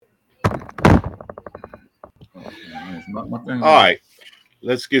It's not my thing All like right,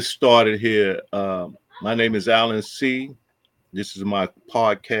 let's get started here. My name is Alan C. This is my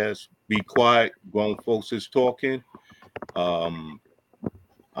podcast. Be quiet, grown folks is talking. Um,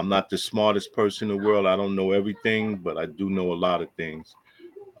 I'm not the smartest person in the world. I don't know everything, but I do know a lot of things.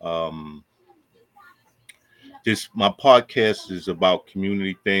 Um, this my podcast is about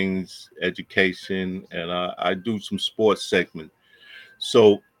community things, education, and I do some sports segment.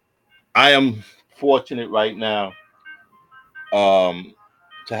 So I am fortunate right now um,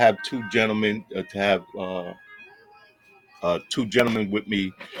 to have two gentlemen with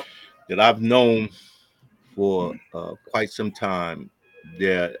me that I've known for quite some time.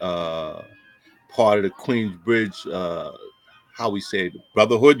 They're part of the Queensbridge, how we say it,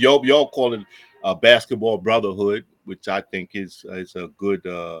 brotherhood. Y'all call it basketball brotherhood, which I think is a good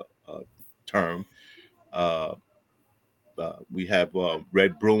term. Uh, we have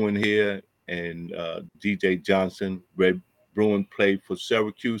Red Bruin here and DJ Johnson. Red Bruin played for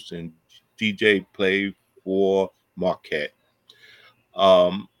Syracuse and DJ played for Marquette.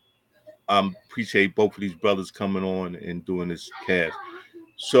 Um, I appreciate both of these brothers coming on and doing this cast.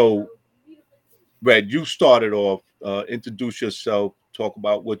 So, Red, you started off. Introduce yourself. Talk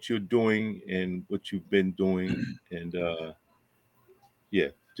about what you're doing and what you've been doing, and yeah,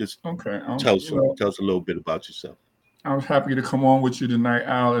 just that. Okay. tell us a little bit about yourself. I was happy to come on with you tonight,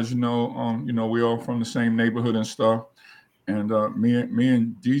 Al. As you know, we're all from the same neighborhood and stuff. And me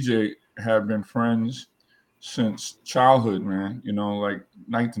and DJ have been friends since childhood, man. You know, like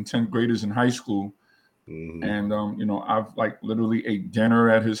ninth and tenth graders in high school. Hmm. And I've like literally ate dinner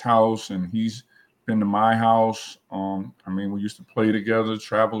at his house, and he's been to my house. We used to play together,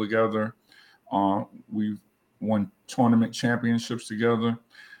 travel together. We've won tournament championships together,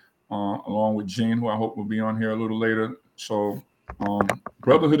 along with Gene, who I hope will be on here a little later. So,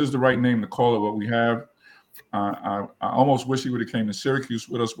 brotherhood is the right name to call it. What we have. I almost wish he would have came to Syracuse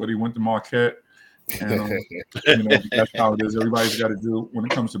with us, but he went to Marquette, and that's how it is. Everybody's got to do when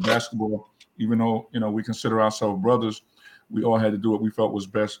it comes to basketball. Even though we consider ourselves brothers, we all had to do what we felt was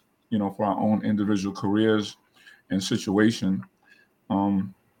best, for our own individual careers and situation.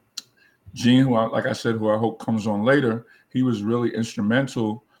 Um, Gene, like I said, who I hope comes on later, he was really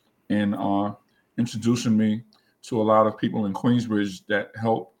instrumental in introducing me to a lot of people in Queensbridge that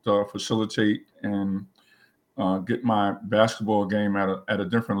helped facilitate and get my basketball game at a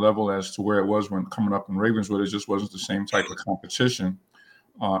different level as to where it was when coming up in Ravenswood. It just wasn't the same type of competition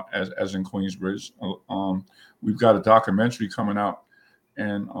as in Queensbridge. We've got a documentary coming out,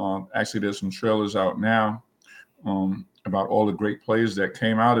 and actually there's some trailers out now about all the great players that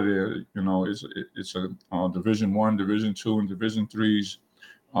came out of there. It's a Division One, Division Two, and Division Threes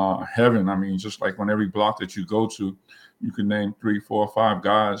heaven. I mean, just like on every block that you go to, you can name 3, 4, 5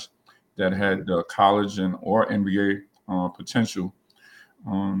 guys that had college and or NBA potential.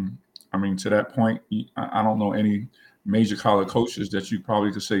 Um, to that point, I don't know any major college coaches that you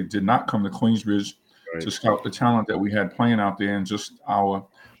probably could say did not come to Queensbridge Right. to scout the talent that we had playing out there in just our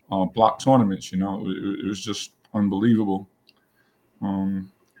block tournaments. It was just unbelievable.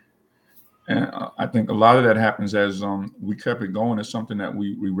 Um, and I think a lot of that happens as we kept it going. It's something that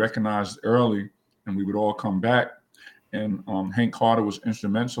we recognized early, and we would all come back. And Hank Carter was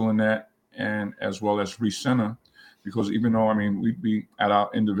instrumental in that, and as well as Reese Center, because even though we'd be at our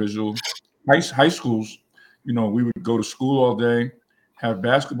individual high schools, we would go to school all day, have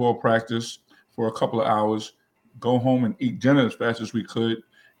basketball practice for a couple of hours, go home and eat dinner as fast as we could,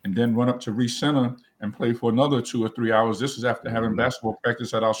 and then run up to Reese Center and play for another 2 or 3 hours. This is after having Hmm. basketball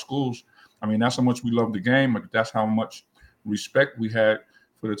practice at our schools. That's how much we love the game, but that's how much respect we had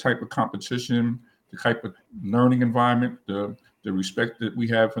for the type of competition, the type of learning environment, the respect that we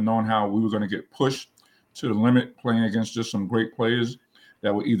had for knowing how we were going to get pushed to the limit, playing against just some great players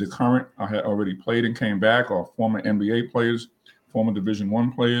that were either current or had already played and came back, or former NBA players, former Division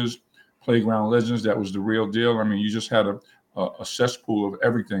One players, playground legends. That was the real deal. You just had a cesspool of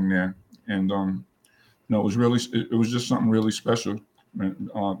everything there, and it was really it was just something really special. New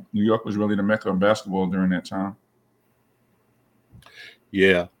York was really the mecca of basketball during that time.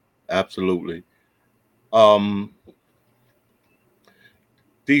 Yeah, absolutely. Um,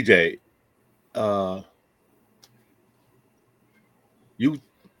 DJ, uh, you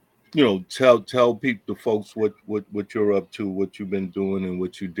tell people, the folks, what you're up to, what you've been doing, and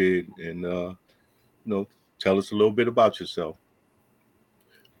what you did, and tell us a little bit about yourself.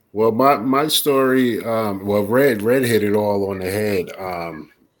 Well, my story, well, Red hit it all on the head, and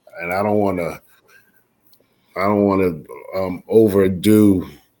I don't want to overdo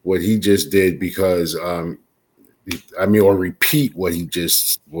what he just did because or repeat what he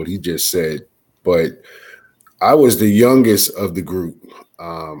just said, but I was the youngest of the group.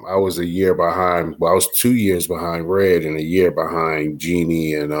 I was a year behind. Well, I was 2 years behind Red and a year behind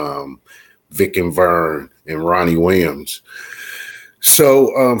Jeannie and Vic and Vern and Ronnie Williams.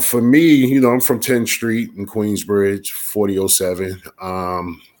 So for me, I'm from 10th Street in Queensbridge, 4007.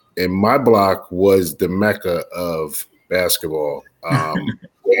 And my block was the mecca of basketball.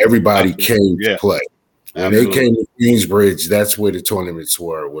 Where everybody Absolutely. came to Yeah, play. When they absolutely. came to Queensbridge, that's where the tournaments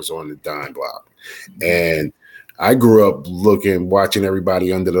were, was on the dime block. And I grew up watching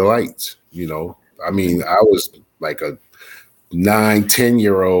everybody under the lights. I mean, I was like a 9,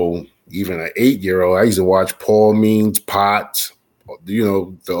 10-year-old, even an 8-year-old. I used to watch Paul Means, Potts, the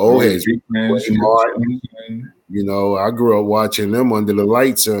old Early heads, Beekman, Ray Skip Martin. Johnson. I grew up watching them under the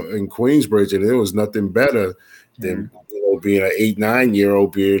lights in Queensbridge, and there was nothing better Yeah. than being an 8,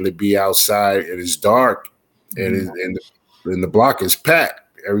 9-year-old, being able to be outside and it's dark and Mhm. and the block is packed.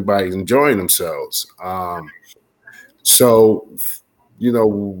 Everybody's enjoying themselves. So,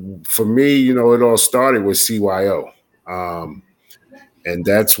 for me, it all started with CYO. And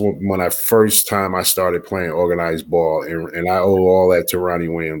that's when I first time I started playing organized ball, and I owe all that to Ronnie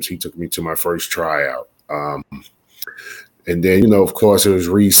Williams. He took me to my first tryout. And then, of course, it was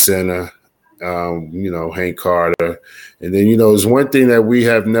Reese Center, Hank Carter. And then, there's one thing that we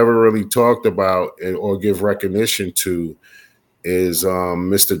have never really talked about or give recognition to is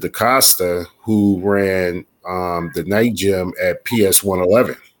Mr. DaCosta, who ran the night gym at PS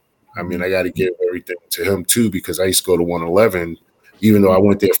 111. I mean, I got to give everything to him too, because I used to go to 111, even though I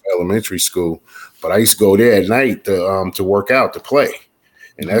went there for elementary school. But I used to go there at night to work out, to play,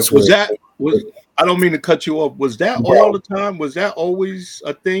 and that's Was where. that was I don't mean to cut you off. Was that all Yeah, the time? Was that always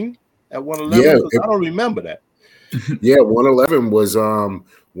a thing at 111? yeah, Because I don't remember that. yeah. 111 was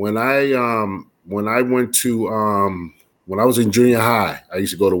when I went to when I was in junior high. I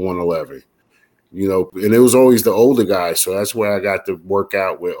used to go to 111. And it was always the older guys, so that's where I got to work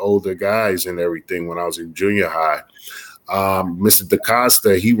out with older guys and everything when I was in junior high. Mr.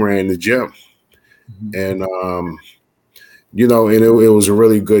 DaCosta, he ran the gym, and it was a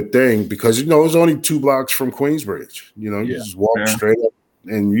really good thing because it was only 2 blocks from Queensbridge. You Yeah. just walk Yeah. straight up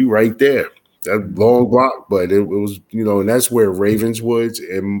and you right there. That long block, but it was and that's where Ravenswoods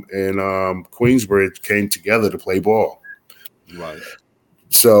and Queensbridge came together to play ball. Right.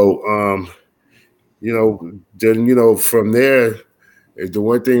 So then from there, the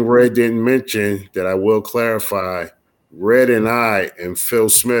one thing Red didn't mention that I will clarify: Red and I and Phil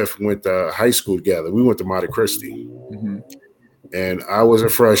Smith went to high school together. We went to Monte Cristi. Mhm. And I was a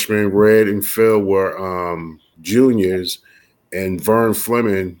freshman. Red and Phil were juniors, and Vern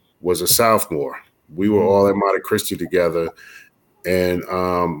Fleming was a sophomore. We were all at Monte Cristi together, and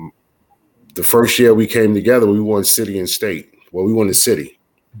the first year we came together, we won city and state. Well, we won the city.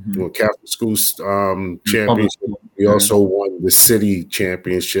 We won Catholic school Yeah, public championship. school. We Yeah. also won the city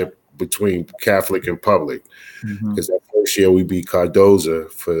championship between Catholic and public, because that first year we beat Cardoza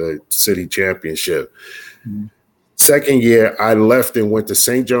for the city championship. Second year, I left and went to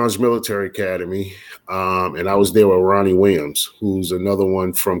St. John's Military Academy, and I was there with Ronnie Williams, who's another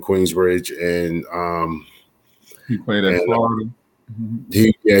one from Queensbridge, He played at and Florida.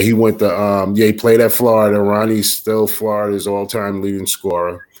 he went to he played at Florida. Ronnie's still Florida's all-time leading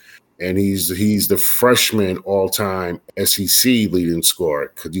scorer, and he's the freshman all-time SEC leading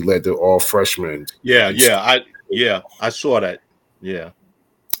scorer because he led the all freshmen. Yeah, I saw that. Yeah.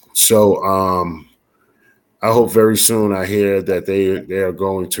 So I hope very soon I hear that they are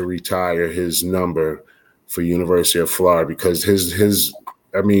going to retire his number for University of Florida, because his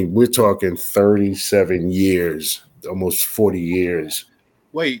I mean, we're talking 37 years, almost 40 years.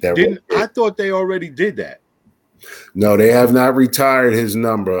 Wait, That didn't I thought they already did that? No, they have not retired his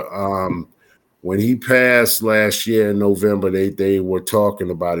number. When he passed last year in November, they were talking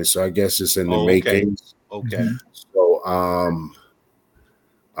about it. So I guess it's in the Oh, okay. making. Okay. So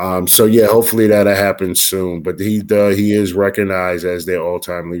so yeah, hopefully that'll happen soon. But he is recognized as their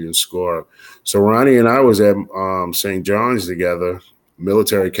all-time leading scorer. So Ronnie and I was at St. John's together,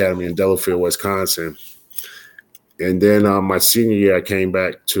 Military Academy in Delafield, Wisconsin. And then my senior year, I came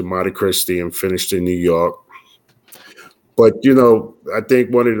back to Monte Cristi and finished in New York. But I think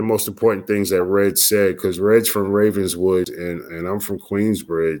one of the most important things that Red said, because Red's from Ravenswood and I'm from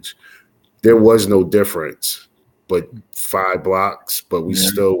Queensbridge, there was no difference, but 5 blocks. But we Yeah.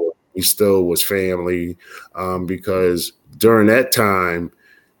 still was family, because during that time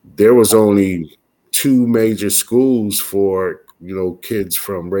there was only 2 major schools for kids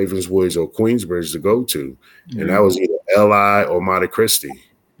from Ravenswood or Queensbridge to go to, and that Yeah. was either LI or Monte Cristi.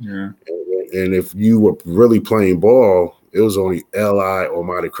 Yeah. And if you were really playing ball, it was only LI or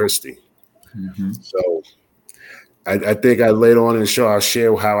Monte Cristi. Mhm. So I think I later on in the show I'll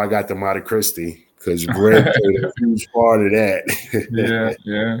share how I got to Monte Cristi because Red played a huge part of that. Yeah,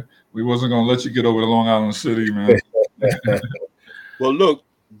 yeah. We wasn't gonna let you get over to Long Island City, man. Well, look,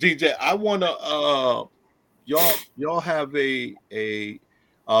 DJ, I wanna y'all have I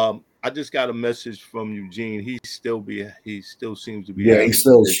just got a message from Eugene. He still seems to be Yeah, having he's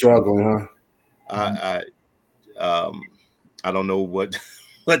still issues. struggling, huh? I I don't know what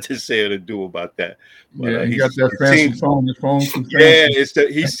what to say or to do about that. But Yeah, he got that it fancy seems phone. His phone too yeah,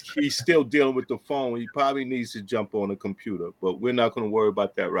 fancy. he's still dealing with the phone. He probably needs to jump on a computer, but we're not going to worry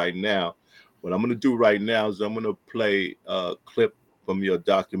about that right now. What I'm going to do right now is I'm going to play a clip from your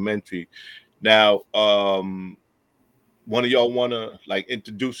documentary. Now, one of y'all want to like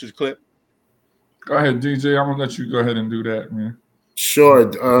introduce this clip? Go ahead, DJ. I'm gonna let you go ahead and do that, man. Sure.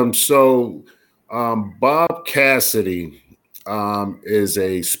 Bob Cassidy is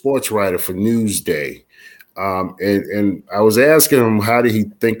a sports writer for Newsday. And I was asking him how did he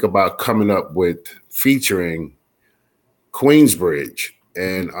think about coming up with featuring Queensbridge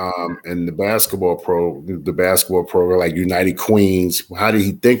and the basketball program like United Queens. How did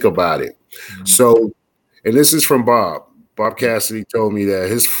he think about it? So, and this is from Bob. Bob Cassidy told me that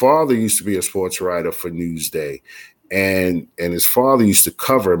his father used to be a sports writer for Newsday, and his father used to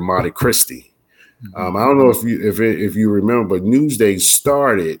cover Monte Cristi. I don't know if you remember, but Newsday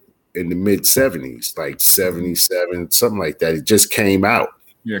started in the mid '70s, like '77, something like that. It just came out,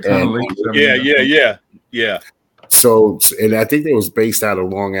 Yeah, kind of and late Yeah, 70s, I think. yeah. so and I think it was based out of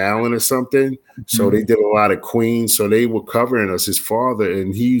Long Island or something. So Mhm. they did a lot of Queens. So they were covering us. His father,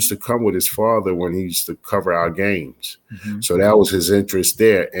 and he used to come with his father when he used to cover our games. Mhm. So that was his interest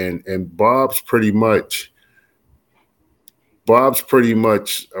there. And Bob's pretty much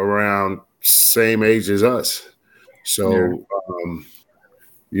around same age as us. Yeah, So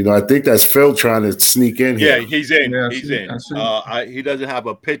I think that's Phil trying to sneak in Yeah, here. he's in. yeah. He's I in. see. He doesn't have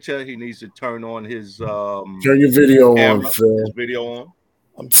a picture. He needs to turn on Turn your video on, camera, his Phil. video on.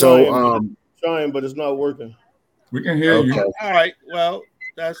 I'm So trying, but it's not working. We can hear you. okay. All right. Well,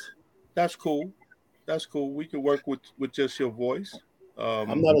 that's cool. That's cool. We can work with just your voice.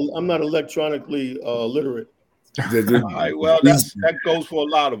 Um, I'm not electronically literate. all right. Well, He's that goes for a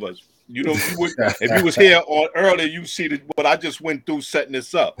lot of us. You would if you was here on earlier, you see what I just went through setting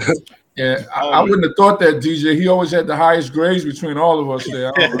this up. Yeah, I Um, wouldn't have thought that, DJ. He always had the highest grades between all of us there.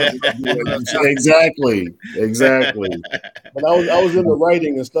 I don't know. exactly. But I was into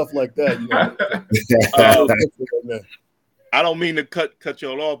writing and stuff like that. I um, was different in there. I don't mean to cut you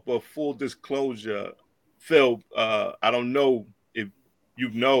all off, but full disclosure, Phil, I don't know if you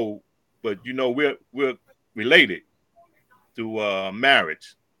know, but we're related through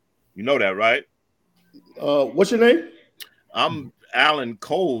marriage. You know that, right? What's your name? I'm Alan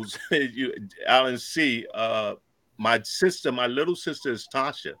Coles, Alan C. My little sister is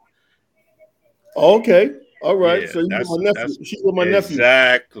Tasha. Oh, okay, all right. Yeah, So you were my nephew. that's She was my nephew.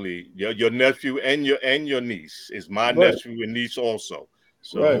 exactly your nephew and your niece is my Right, nephew and niece also.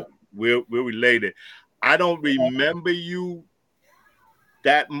 right. So we're related. I don't remember you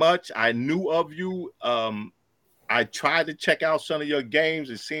that much. I knew of you. I tried to check out some of your games.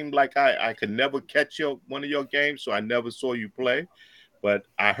 It seemed like I could never catch one of your games, so I never saw you play. But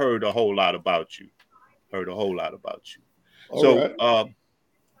I heard a whole lot about you. Heard a whole lot about you. All So, right. uh,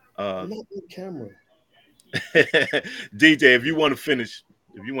 I'm not on camera. DJ, if you want to finish.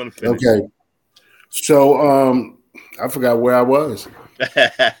 Okay. So I forgot where I was.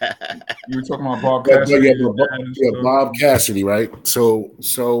 You were talking about Bob But Cassidy, yeah, his dad and stuff. Bob Cassidy, right? So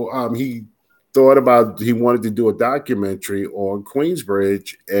he thought about he wanted to do a documentary on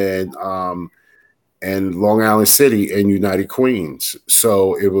Queensbridge and Long Island City and United Queens.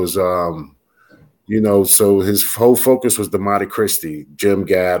 So it was so his whole focus was the Monte Cristi, Jim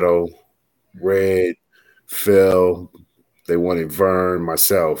Gatto, Red, Phil. They wanted Vern,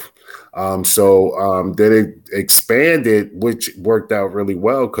 myself. Then it expanded, which worked out really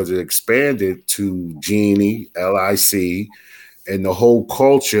well because it expanded to Genie, LIC, and the whole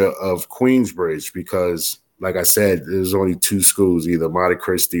culture of Queensbridge. Because, like I said, there's only two schools, either Monte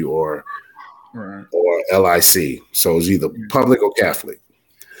Cristi Right. or LIC. So it's either public or Catholic.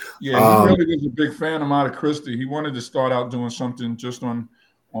 Yeah, he really was a big fan of Monte Cristi. He wanted to start out doing something just on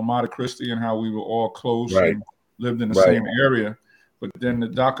Monte Cristi and how we were all close Right, and lived in the right, same area. But then the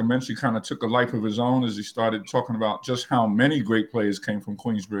documentary kind of took a life of his own as he started talking about just how many great players came from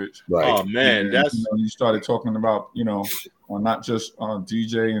Queensbridge. right. Oh man, And you started talking about on not just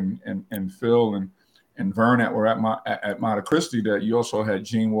DJ and Phil and Vern that were at Monte Cristi, that you also had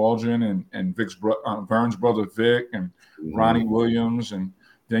Gene Waldron and Vern's brother Vic and Mhm. Ronnie Williams and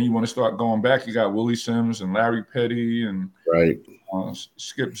Then you want to start going back. You got Willie Sims and Larry Petty and Right.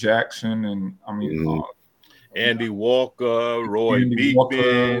 Skip Jackson and I mean Andy Walker, Roy Andy Walker,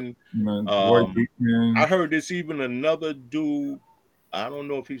 Beekman. Roy Beekman, I heard there's even another dude. I don't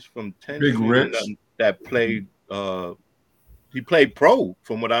know if he's from 10th Big Street or Rich. nothing, that played. He played pro,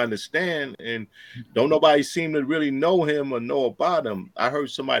 from what I understand, and don't nobody seem to really know him or know about him. I heard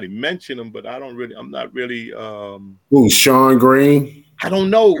somebody mention him, but I'm not really. Who? Sean Green. I don't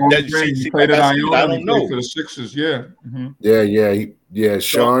know. Sean Green, he played Like at I said, Iona. I He don't played know. for the Sixers. Yeah. Mm-hmm. Yeah.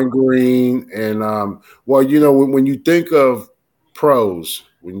 Sean Green and well, when you think of pros,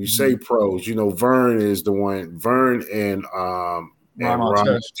 when you say pros, Vern is the one. Vern and Ron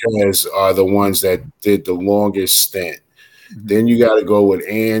Artest are the ones that did the longest stint. Then you got to go with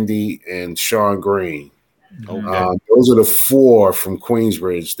Andy and Sean Green. Okay. Those are the four from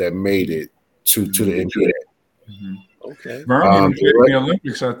Queensbridge that made it to the NBA. Okay. Vern even played in the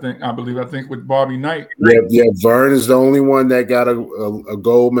Olympics, I believe with Bobby Knight. Yeah. Vern is the only one that got a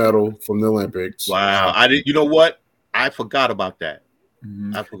gold medal from the Olympics. Wow. I didn't. You know what? I forgot about that.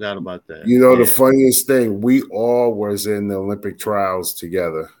 I forgot about that. The funniest thing, we all was in the Olympic trials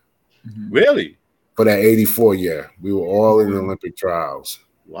together. Really? For that 84 year, we were all in the Olympic trials.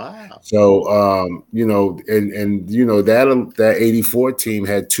 Wow. So that 84 team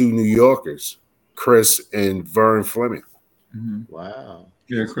had two New Yorkers, Chris and Vern Fleming. Wow.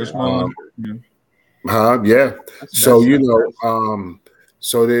 Yeah, Chris Mullin. Yeah. So there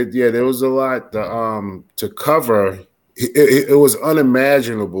was a lot to cover. It was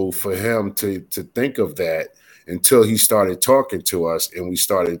unimaginable for him to think of that until he started talking to us and we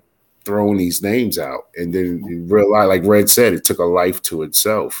started throwing these names out. And then you realize, like Red said, it took a life to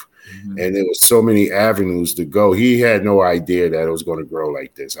itself. And there was so many avenues to go. He had no idea that it was going to grow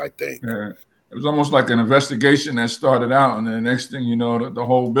like this, I think. Yeah. It was almost like an investigation that started out, and then the next thing you know, the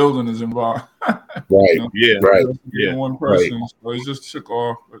whole building is involved. Right. Yeah. One person. So it just took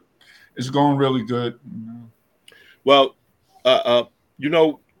off. But it's going really good. Well,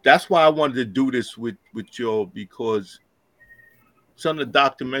 that's why I wanted to do this with y'all, because some of the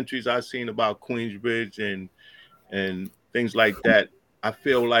documentaries I've seen about Queensbridge and things like that, I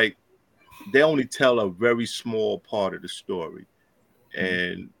feel like they only tell a very small part of the story.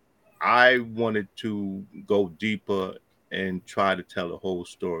 And I wanted to go deeper and try to tell the whole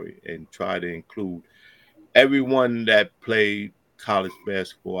story and try to include everyone that played college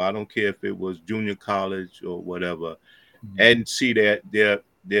basketball. I don't care if it was junior college or whatever, and see their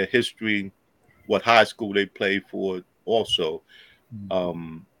history, what high school they played for also.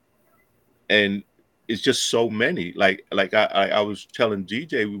 And it's just so many. Like I was telling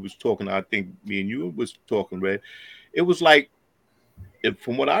DJ, we was talking, I think me and you was talking, Red. It was like,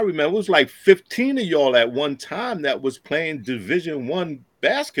 from what I remember, it was like 15 of y'all at one time that was playing Division I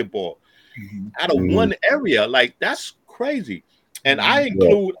basketball out of one area. Like, that's crazy. And I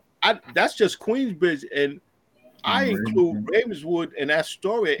include, that's just Queensbridge, and I include Ravenswood and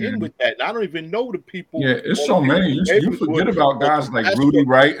Astoria in with that. And I don't even know the people. Yeah, it's so many. You forget about guys like Rudy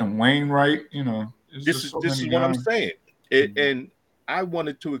Wright and Wayne Wright. This is what I'm saying. And I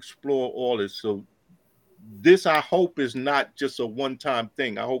wanted to explore all this. So this, I hope, is not just a one-time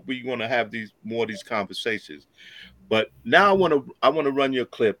thing. I hope we're going to have more of these conversations. But now I want to run your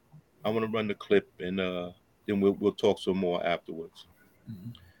clip. I want to run the clip, and then we'll talk some more afterwards.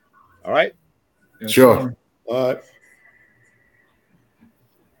 All right? Yeah, sure. All right.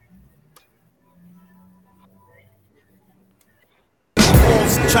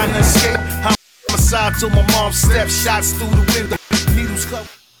 Trying to escape, I'm aside till my mom steps, shots through the window, needles cut.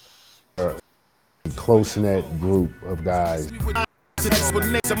 Close-knit group of guys. I'm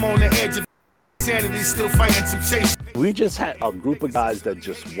on the edge of insanity, still fighting temptation. We just had a group of guys that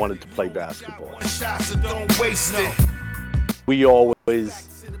just wanted to play basketball. Don't waste it. We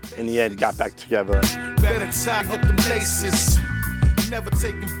always, in the end, got back together. Better tie up the laces. Never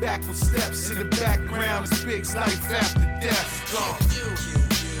taking backward steps. In the background is Big's life after death.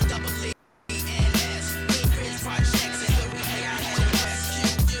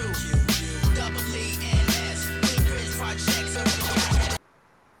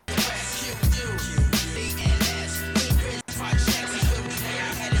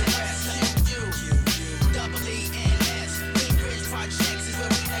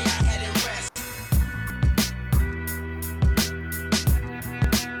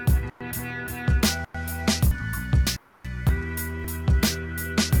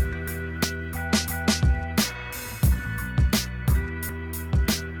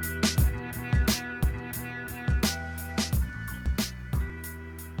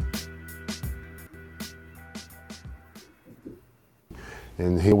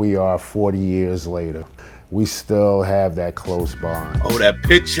 And here we are 40 years later. We still have that close bond. Oh, that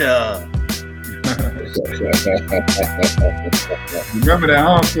picture. Remember that,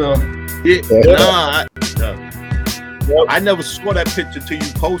 huh, Phil? Yeah, I never saw that picture till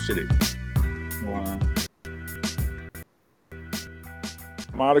you posted it. Wow.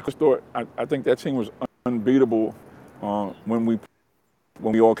 Monica thought I think that team was unbeatable when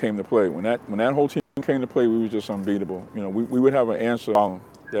we all came to play. When that whole team came to play, we were just unbeatable. You know, we would have an answer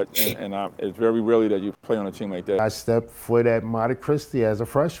it's very rarely that you play on a team like that. I stepped foot at Monte Cristi as a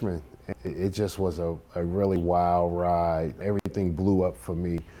freshman. It just was a really wild ride. Everything blew up for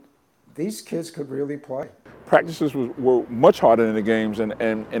me. These kids could really play. Practices were much harder than the games, and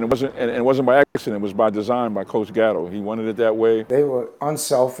it wasn't by accident. It was by design by Coach Gatto. He wanted it that way. They were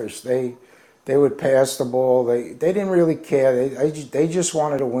unselfish. They would pass the ball. They didn't really care. They just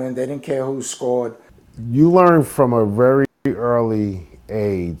wanted to win. They didn't care who scored. You learn from a very early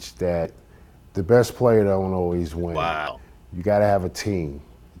age that the best player don't always win. Wow. You got to have a team.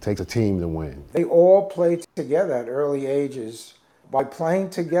 It takes a team to win. They all played together at early ages. By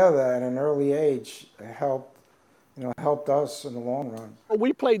playing together at an early age, it helped us in the long run.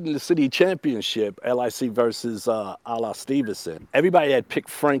 We played in the city championship, LIC versus A La Stevenson. Everybody had picked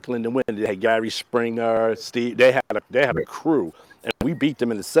Franklin to win. They had Gary Springer, Steve. They had a crew, and we beat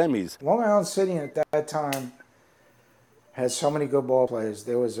them in the semis. Long Island City at that time had so many good ball players.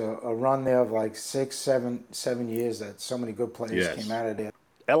 There was a run there of like 7 years that so many good players came out of there.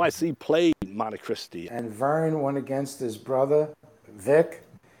 LIC played Monte Cristi. And Vern went against his brother, Vic,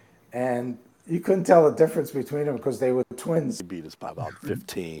 and you couldn't tell the difference between them because they were twins. They beat us by about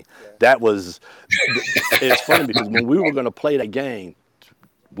 15. It's funny because when we were going to play that game,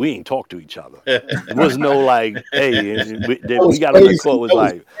 we ain't talk to each other. There was no like, hey, we got on the court, it was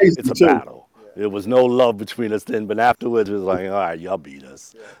like, it's a battle. There was no love between us then, but afterwards it was like, all right, y'all beat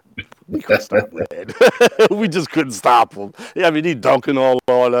us. We couldn't stop Red. We just couldn't stop him. Yeah, I mean, he dunking all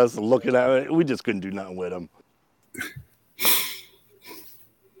on us and looking at it. We just couldn't do nothing with him.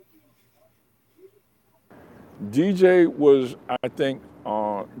 DJ was, I think,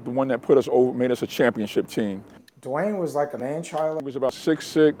 the one that put us over, made us a championship team. Dwayne was like a man-child. He was about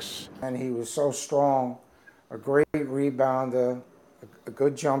 6'6". And he was so strong, a great rebounder, a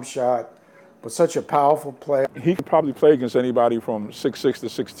good jump shot, but such a powerful player. He could probably play against anybody from 6'6" to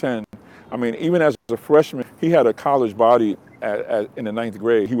 6'10". I mean, even as a freshman, he had a college body in the 9th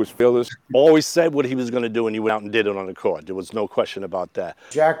grade. He was fearless. Always said what he was going to do, and he went out and did it on the court. There was no question about that.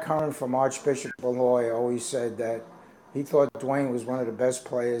 Jack Curran from Archbishop Malloy always said that he thought Dwayne was one of the best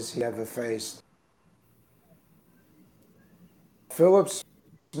players he ever faced. Philip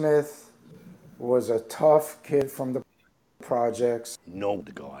Smith was a tough kid from the projects. No one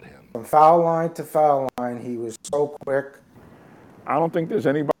to guard him. From foul line to foul line, he was so quick. I don't think there's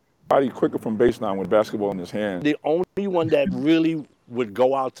anybody quicker from baseline with basketball in his hand. The only one that really would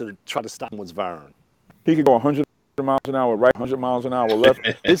go out to try to stop him was Vern. He could go 100 miles an hour right, 100 miles an hour left.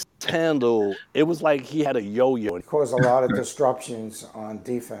 His handle, it was like he had a yo-yo. It caused a lot of disruptions on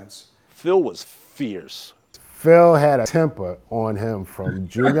defense. Phil was fierce. Phil had a temper on him from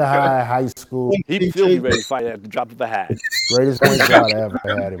junior high, high school. He'd be ready to fight at the drop of a hat. Greatest point guard I ever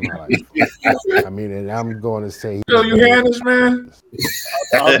had in my life. I mean, and I'm going to say. Phil, you hear this, man?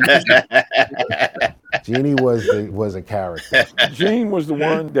 Jeannie was a character. Gene was the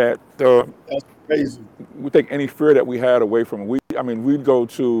one that That's crazy. would take any fear that we had away from him. We'd go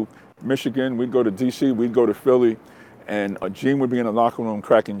to Michigan, we'd go to D.C., we'd go to Philly, and Gene would be in the locker room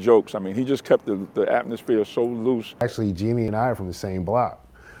cracking jokes. I mean, he just kept the atmosphere so loose. Actually, Jeannie and I are from the same block.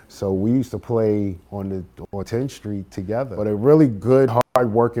 So we used to play on 10th Street together. But a really good,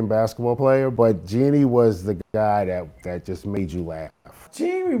 hard-working basketball player. But Jeannie was the guy that just made you laugh.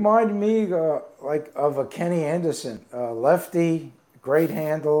 Gene reminded me of a Kenny Anderson, lefty, great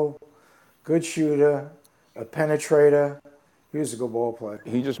handle, good shooter, a penetrator. He was a good ball player.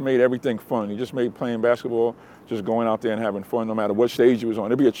 He just made everything fun. He just made playing basketball, just going out there and having fun, no matter what stage he was on.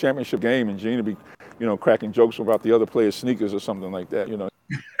 It'd be a championship game, and Gene would be, cracking jokes about the other players' sneakers or something like that.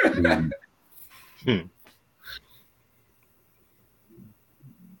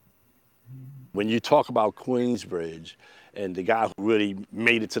 When you talk about Queensbridge and the guy who really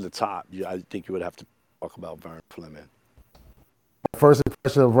made it to the top, I think you would have to talk about Vern Fleming. First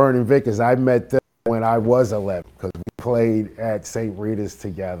impression of Vern and Vic is I met them when I was 11 because we played at St. Rita's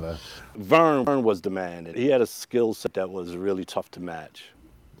together. Vern was the man. He had a skill set that was really tough to match.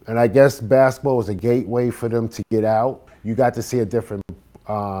 And I guess basketball was a gateway for them to get out. You got to see a different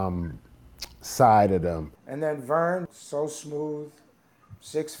side of them. And then Vern, so smooth,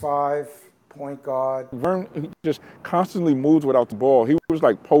 6'5", point guard. Vern, he just constantly moved without the ball. He was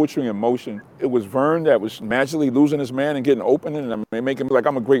like poetry in motion. It was Vern that was magically losing his man and getting open, and making me like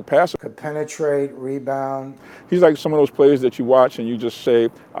I'm a great passer. Could penetrate, rebound. He's like some of those players that you watch and you just say,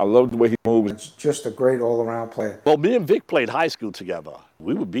 I love the way he moves. It's just a great all-around player. Well, me and Vic played high school together.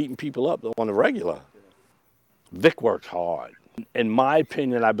 We were beating people up on the regular. Vic worked hard. In my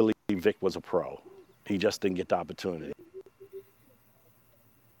opinion, I believe Vic was a pro. He just didn't get the opportunity.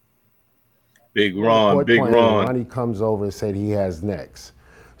 Big Ron. Ronnie comes over and said he has next.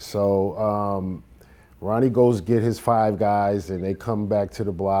 So Ronnie goes get his 5 guys, and they come back to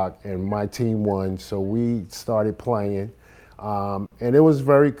the block, and my team won. So we started playing, and it was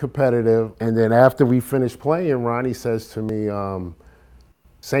very competitive. And then after we finished playing, Ronnie says to me,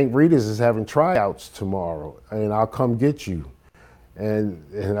 St. Rita's is having tryouts tomorrow, and I'll come get you.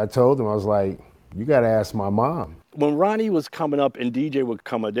 And I told him, I was like, you got to ask my mom. When Ronnie was coming up and DJ would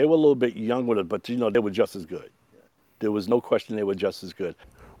come up, they were a little bit young with it, but they were just as good. There was no question they were just as good.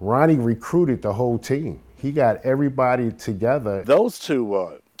 Ronnie recruited the whole team. He got everybody together. Those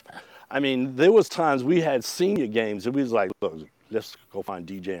two, there was times we had senior games and we was like, look, let's go find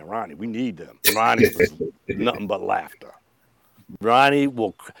DJ and Ronnie. We need them. Ronnie was nothing but laughter. Ronnie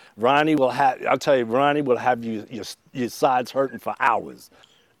will have your sides hurting for hours.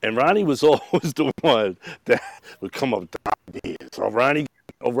 And Ronnie was always the one that would come up with ideas. So Ronnie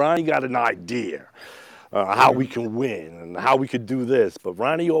got an idea how we can win and how we could do this. But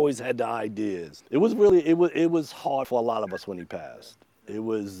Ronnie always had the ideas. It was hard for a lot of us when he passed. It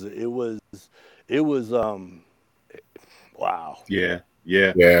was wow. Yeah.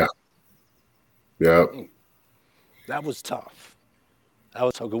 That was tough.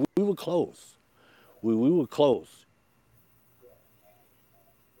 We were close. We were close.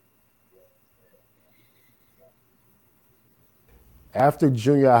 After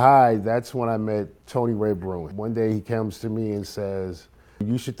junior high, that's when I met Tony Ray Bruin. One day he comes to me and says,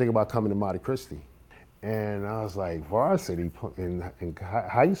 you should think about coming to Monte Cristi. And I was like, varsity in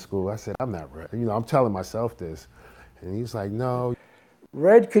high school? I said, I'm not ready. I'm telling myself this. And he's like, no.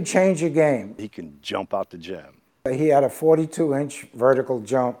 Red could change a game. He can jump out the gym. He had a 42-inch vertical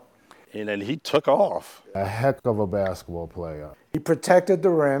jump. And then he took off. A heck of a basketball player. He protected the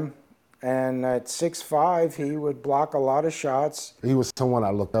rim. And at 6'5", he would block a lot of shots. He was someone I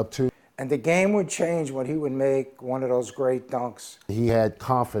looked up to. And the game would change when he would make one of those great dunks. He had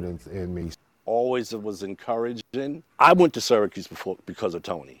confidence in me. Always was encouraging. I went to Syracuse because of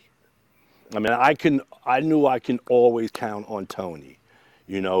Tony. I knew I can always count on Tony.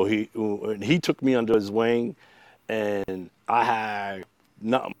 He took me under his wing, and I had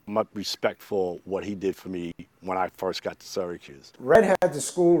not much respect for what he did for me when I first got to Syracuse. Red had the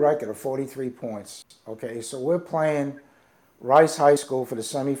school record of 43 points. Okay, so we're playing Rice High School for the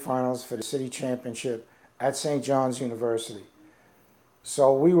semifinals for the city championship at St. John's University.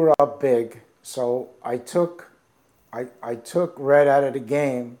 So we were up big. So I took Red out of the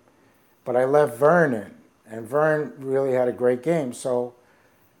game, but I left Vern in, and Vern really had a great game. So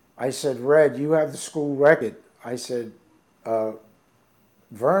I said, Red, you have the school record. I said,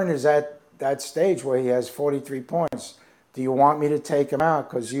 Vern is at that stage where he has 43 points. Do you want me to take him out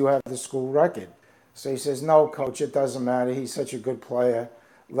because you have the school record? So he says, no, coach, it doesn't matter. He's such a good player.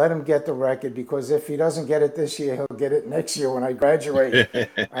 Let him get the record, because if he doesn't get it this year, he'll get it next year when I graduate.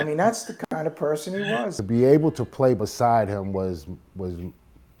 That's the kind of person he was. To be able to play beside him was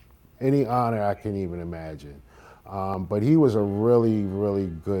any honor I can even imagine. But he was a really, really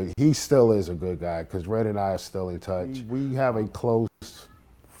good, he still is a good guy, because Red and I are still in touch. We have a close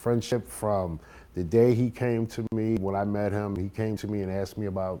friendship from the day he came to me. When I met him, he came to me and asked me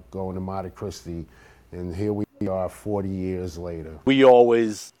about going to Monte Cristi, and here we are 40 years later. We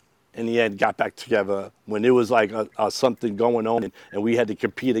always, in the end, got back together when there was like something going on, and we had to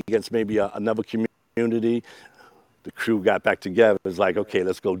compete against maybe another community. The crew got back together. It was like, okay,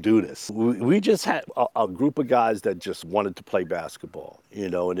 let's go do this. We just had a group of guys that just wanted to play basketball,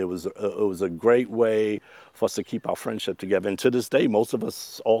 and it was a great way for us to keep our friendship together. And to this day, most of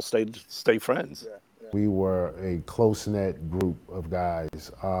us all stay friends. We were a close-knit group of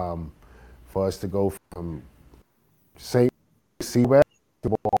guys. For us to go from St. C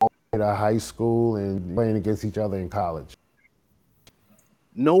basketball to high school and playing against each other in college.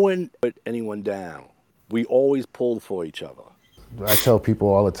 No one put anyone down. We always pulled for each other. I tell people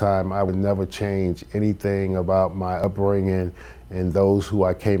all the time, I would never change anything about my upbringing and those who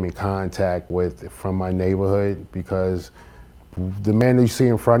I came in contact with from my neighborhood, because the man you see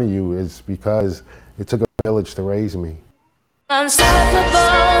in front of you is because it took a village to raise me. Unstoppable.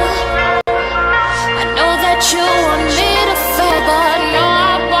 I know that you want me to fail, but no,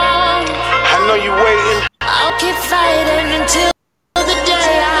 I won't. know you waiting. I'll keep fighting until the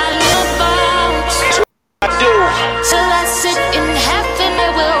day I live out. I do. Till I sit in heaven,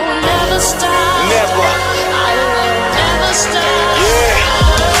 I will never stop. Never. I will never stop.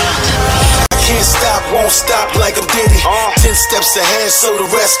 Yeah. Can't stop, won't stop like I'm Diddy. 10 steps ahead so the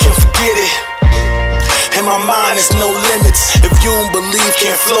rest can forget it. In my mind, there's no limits. If you don't believe,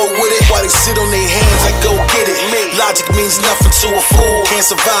 can't flow with it. While they sit on their hands, I go get it. Logic means nothing to a fool. Can't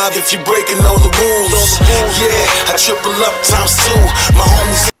survive if you're breaking all the rules. Yeah, I triple up times 2. My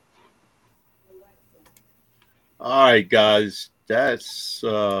homies. All right, guys, that's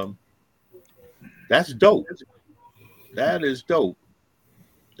dope. That is dope.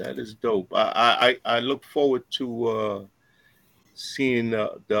 That is dope. I look forward to seeing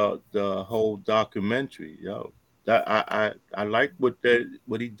the whole documentary. Yo, that I like what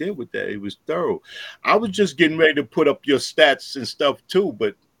he did with that. It was thorough. I was just getting ready to put up your stats and stuff too,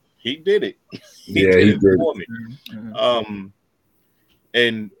 but he did it. He Yeah, did he it did. for me.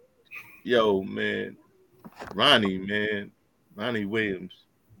 And yo, man, Ronnie Williams.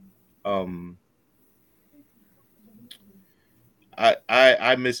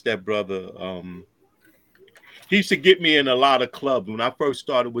 I miss that brother. He used to get me in a lot of clubs when I first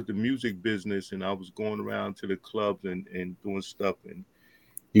started with the music business, and I was going around to the clubs and doing stuff. And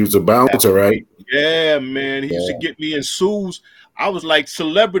He was a bouncer, right? yeah, man. He used to get me in Sue's. I was like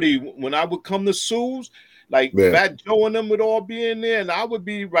celebrity when I would come to Sue's. Like Fat Joe and them would all be in there, and I would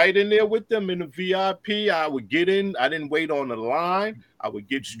be right in there with them in the VIP. I would get in. I didn't wait on the line. I would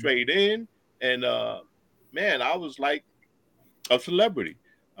get straight in, and man, I was like a celebrity.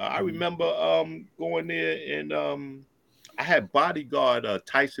 I remember going there, and I had bodyguard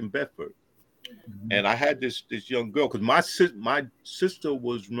Tyson Bedford, and I had this young girl because my sister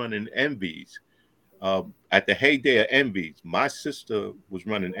was running Envy's. At the heyday of Envy's, my sister was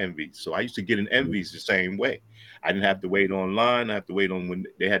running Envy's, so I used to get in Envy's the same way. I didn't have to wait online. I have to wait on when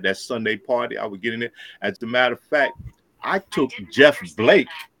they had that Sunday party. I would get in there. As a matter of fact, I took Jeff Blake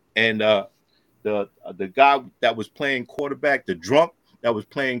and the guy that was playing quarterback, the drunk that was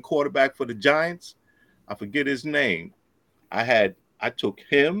playing quarterback for the Giants. I forget his name. I took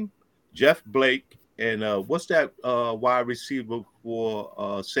him, Jeff Blake, and what's that wide receiver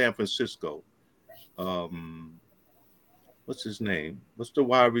for San Francisco? What's his name? What's the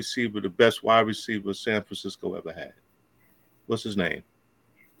wide receiver, the best wide receiver San Francisco ever had? What's his name?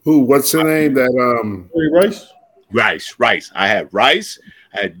 Who? What's the name? That Rice. I had Rice.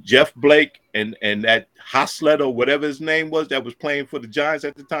 I had Jeff Blake and that Haslett or whatever his name was that was playing for the Giants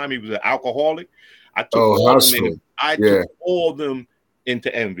at the time. He was an alcoholic. I took all of them. Took all of them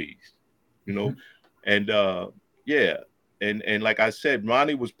into Envy's, you know, and yeah. And like I said,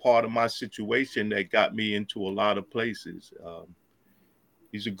 Ronnie was part of my situation that got me into a lot of places.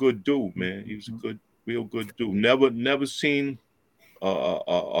 He's a good dude, man. He was a real good dude. Never seen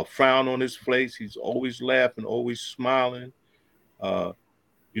a frown on his face. He's always laughing, always smiling. You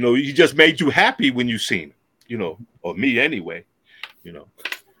know, he just made you happy when you seen him, you know, or me anyway, you know.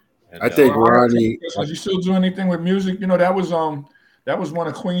 And, I think Ronnie. Does he still do anything with music? You know, that was one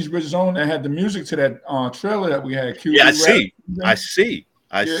of Queensbridge's own that had the music to that trailer that we had. Yeah, I see.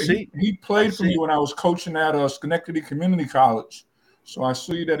 He played for me when I was coaching at Schenectady Community College. So I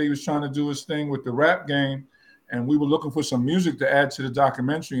see that he was trying to do his thing with the rap game, and we were looking for some music to add to the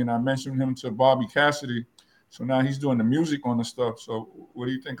documentary, and I mentioned him to Bobby Cassidy. So now he's doing the music on the stuff. So what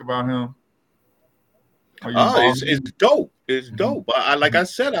do you think about him? It's dope. It's dope. Like I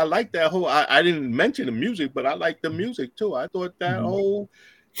said, I like that whole. I didn't mention the music, but I like the music too. I thought that whole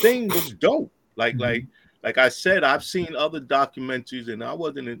thing was dope. Like I said, I've seen other documentaries, and I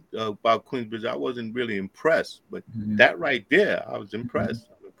wasn't about Queensbridge. I wasn't really impressed, but that right there, I was impressed.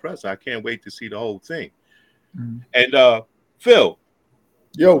 I'm impressed. I can't wait to see the whole thing. And Phil,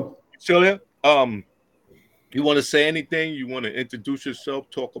 yo, still there? You want to say anything? You want to introduce yourself?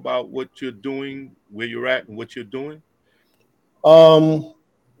 Talk about what you're doing, where you're at, and what you're doing.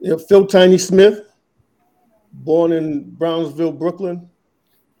 Phil Tiny Smith, born in Brownsville, Brooklyn.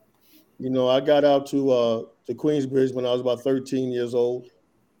 You know, I got out to Queensbridge when I was about 13 years old.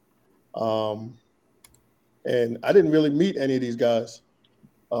 And I didn't really meet any of these guys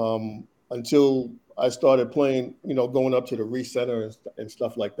until I started playing, you know, going up to the Reese Center and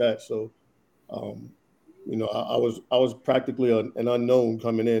stuff like that. So, you know, I was practically an unknown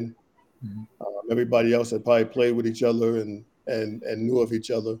coming in. Everybody else had probably played with each other and knew of each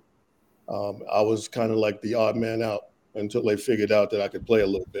other. I was kind of like the odd man out until they figured out that I could play a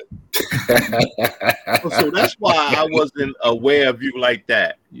little bit. So that's why I wasn't aware of you like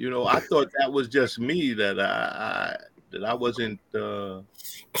that. You know, I thought that was just me, that I wasn't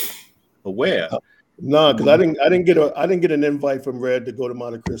aware. No, because I didn't get an invite from Red to go to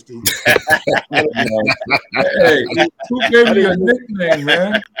Monte Cristi. Hey, who gave you a nickname,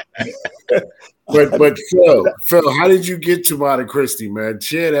 man? But Phil, how did you get to Monte Cristi, man?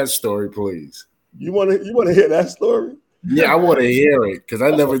 Share that story, please. You want to hear that story? Yeah, I want to hear it because I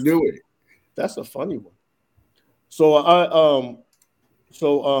never knew it. That's a funny one. So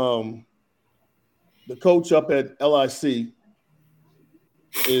the coach up at LIC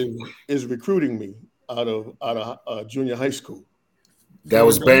is recruiting me out of junior high school. That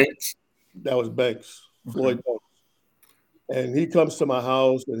was Banks. That was Banks, Floyd Banks, and he comes to my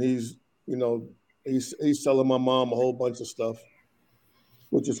house and he's selling my mom a whole bunch of stuff,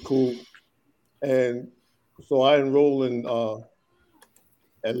 which is cool. And so I enroll in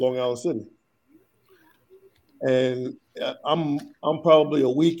at Long Island City, and I'm probably a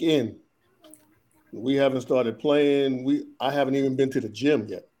week in. We haven't started playing. I haven't even been to the gym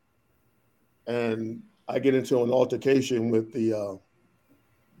yet, and I get into an altercation with the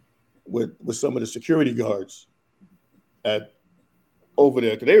with some of the security guards at over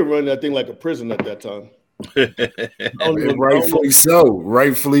there because they were running that thing like a prison at that time. Rightfully so.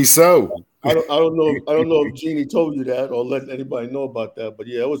 Rightfully so. I don't know if Jeannie told you that or let anybody know about that, but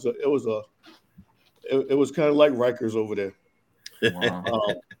yeah, it was kind of like Rikers over there. Wow.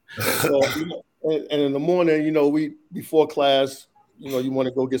 And in the morning, we before class, you want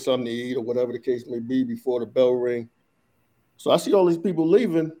to go get something to eat or whatever the case may be before the bell ring. So I see all these people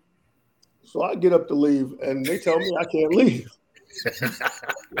leaving, so I get up to leave, and they tell me I can't leave.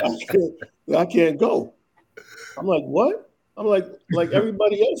 I can't go. I'm like, what? I'm like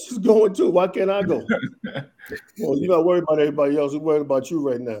everybody else is going too. Why can't I go? Well, you're not worried about everybody else. We're worried about you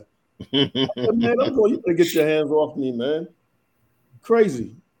right now. I said, man, I'm going. You better get your hands off me, man.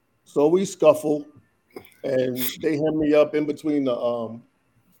 Crazy. So we scuffle, and they hem me up in between the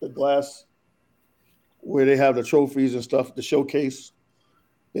glass where they have the trophies and stuff, the showcase.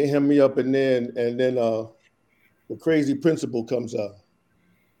 They hem me up in there, and then the crazy principal comes out.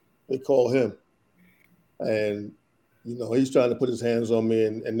 They call him, and he's trying to put his hands on me,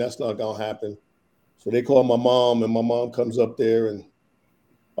 and that's not gonna happen. So they call my mom, and my mom comes up there, and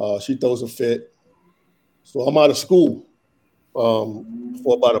she throws a fit. So I'm out of school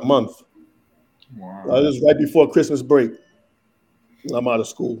for about a month. Wow. This is right before Christmas break. I'm out of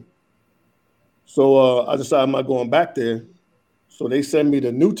school. So I decided I'm not going back there. So they send me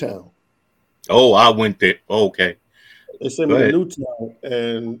to Newtown. Oh, I went there. Oh, okay. They send me to Newtown,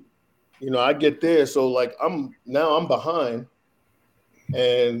 and I get there. So like I'm behind,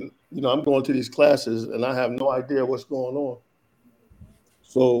 and I'm going to these classes, and I have no idea what's going on.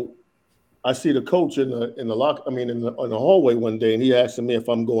 So I see the coach in the hallway one day, and he asking me if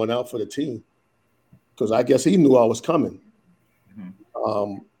I'm going out for the team because I guess he knew I was coming.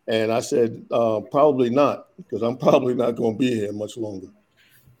 Mm-hmm. And I said probably not because I'm probably not going to be here much longer.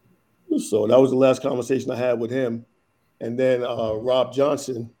 So that was the last conversation I had with him, and then Rob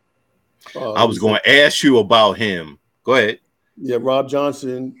Johnson. I was going to ask you about him. Go ahead. Yeah, Rob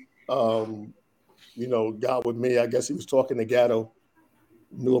Johnson. Got with me. I guess he was talking to Gatto,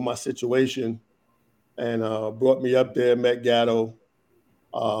 knew of my situation, and brought me up there, met Gatto.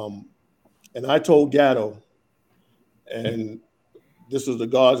 And I told Gatto, and this is the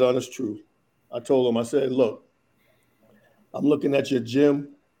God's honest truth. I told him, I said, look, I'm looking at your gym.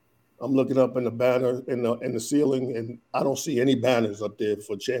 I'm looking up in the banner in the ceiling, and I don't see any banners up there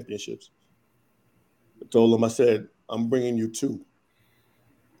for championships. I told him, I said, I'm bringing you 2.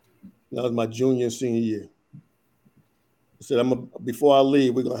 That was my junior and senior year. I said, before I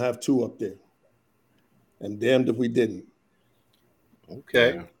leave, we're gonna have 2 up there. And damned if we didn't.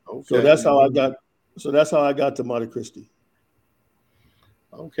 Okay. Yeah. Okay. So that's how I got to Monte Cristi.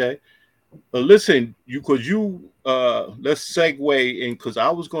 Okay. But listen, let's segue in because I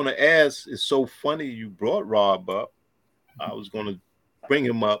was going to ask. It's so funny you brought Rob up. I was going to bring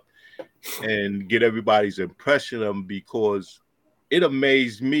him up and get everybody's impression of him because it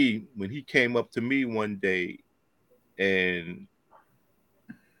amazed me when he came up to me one day and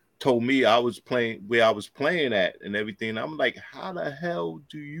told me I was playing where I was playing at and everything. I'm like, how the hell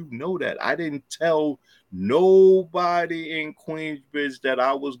do you know that? I didn't tell nobody in Queensbridge that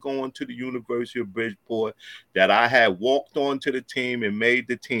I was going to the University of Bridgeport, that I had walked onto the team and made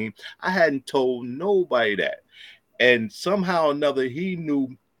the team. I hadn't told nobody that. And somehow or another, he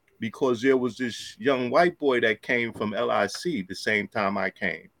knew because there was this young white boy that came from LIC the same time I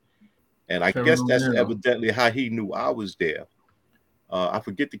came. And I guess that's evidently how he knew I was there. I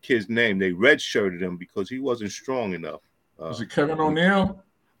forget the kid's name. They redshirted him because he wasn't strong enough. Was it Kevin O'Neill?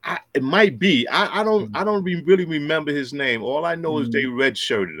 It might be. I don't really remember his name. All I know is they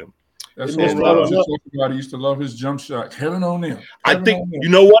redshirted him. That's They all missed Ron out used to on talk about. He used to love his jump shot. Kevin O'Neal. I Kevin think O'Neal. you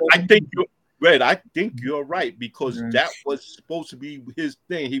know what? I think you're Red. I think you're right because Yeah. that was supposed to be his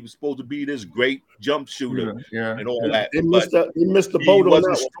thing. He was supposed to be this great jump shooter Yeah. and all Yeah. that. They But missed that. They missed the he boat on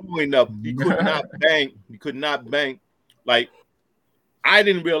wasn't that one. strong enough. He could not bang. He could not bang. Like I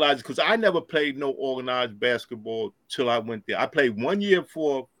didn't realize because I never played no organized basketball till I went there. I played 1 year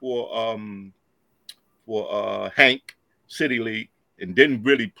for Hank City League and didn't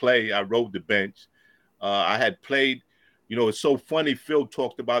really play. I rode the bench. I had played, you know, it's so funny. Phil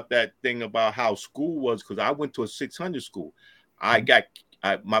talked about that thing about how school was because I went to a 600 school.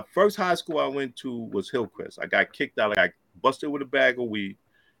 My first high school I went to was Hillcrest. I got kicked out. I got busted with a bag of weed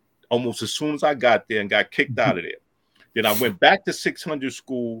almost as soon as I got there and got kicked out of there. Then I went back to 600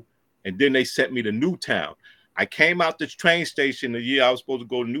 school and then they sent me to Newtown. I came out the train station the year I was supposed to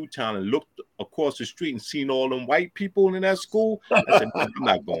go to Newtown and looked across the street and seen all them white people in that school. I said, I'm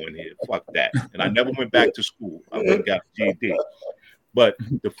not going here. Fuck that. And I never went back to school. I went and got GED. But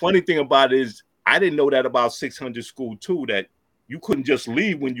the funny thing about it is I didn't know that about 600 school too, that you couldn't just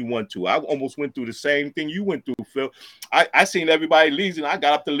leave when you want to. I almost went through the same thing you went through, Phil. I seen everybody leave and I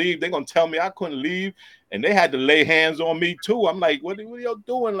got up to leave. They're going to tell me I couldn't leave. And they had to lay hands on me too. I'm like, what are y'all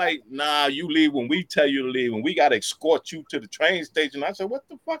doing? Like, nah, you leave when we tell you to leave. And we got to escort you to the train station. I said, what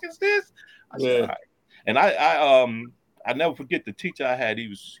the fuck is this? I said, all right. And I never forget the teacher I had.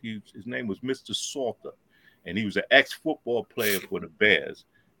 His name was Mr. Salter. And he was an ex-football player for the Bears.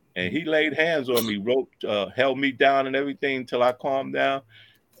 And he laid hands on me, held me down and everything until I calmed down.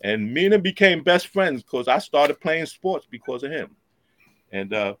 And me and him became best friends because I started playing sports because of him.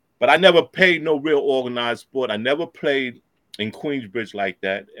 And but I never played no real organized sport. I never played in Queensbridge like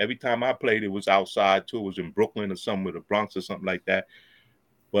that. Every time I played, it was outside too. It was in Brooklyn or somewhere, the Bronx or something like that.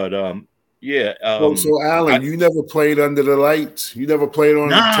 But yeah. So Alan, you never played under the lights? You never played on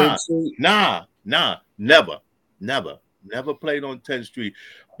 10th Street? Never played on 10th Street.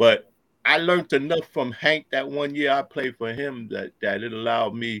 But I learned enough from Hank that 1 year I played for him that it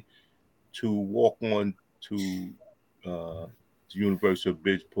allowed me to walk on to the University of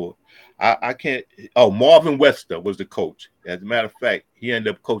Bridgeport. I can't. Oh, Marvin Webster was the coach. As a matter of fact, he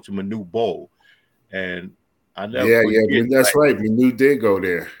ended up coaching Manu Bowl, and I never forget. That's right. Manu did go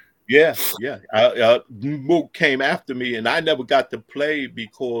there. Yeah. Mook came after me, and I never got to play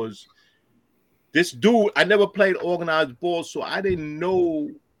because this dude. I never played organized ball, so I didn't know.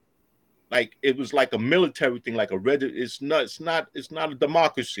 Like it was like a military thing, like a red. It's not a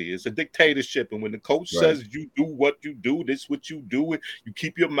democracy. It's a dictatorship. And when the coach says you do what you do, this is what you do. You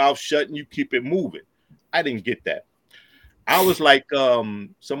keep your mouth shut and you keep it moving. I didn't get that. I was like,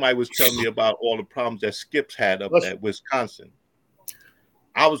 somebody was telling me about all the problems that Skip's had up at Wisconsin.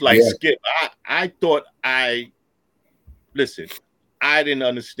 I was like, Skip, I thought listen, I didn't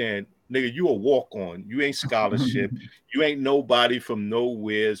understand. Nigga, you a walk-on. You ain't scholarship. You ain't nobody from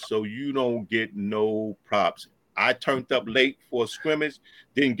nowhere, so you don't get no props. I turned up late for a scrimmage,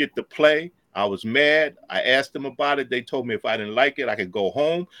 didn't get to play. I was mad. I asked them about it. They told me if I didn't like it, I could go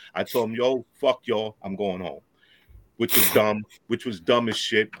home. I told them, yo, fuck y'all, I'm going home. Which was dumb as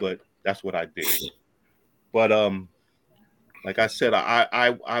shit, but that's what I did. But like I said,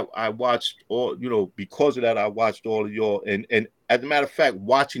 I watched all, you know, because of that, I watched all of y'all. And as a matter of fact,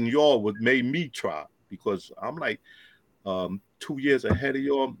 watching y'all would made me try because I'm like 2 years ahead of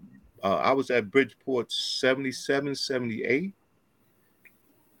y'all. I was at Bridgeport 77, 78.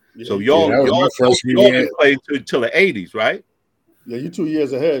 Yeah, so y'all didn't play until the 80s, right? Yeah, you 2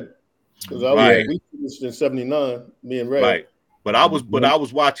 years ahead. Because we finished in 79, me and Ray. Right. But I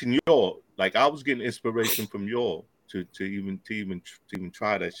was watching y'all. Like I was getting inspiration from y'all. To even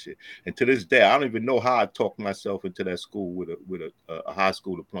try that shit, and to this day, I don't even know how I talked myself into that school with a high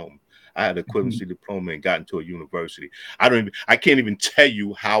school diploma. I had an equivalency diploma and got into a university. I can't even tell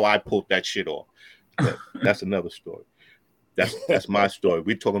you how I pulled that shit off. But that's another story. That's my story.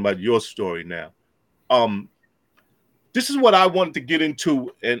 We're talking about your story now. This is what I wanted to get into,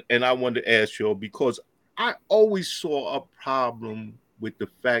 and I wanted to ask y'all because I always saw a problem with the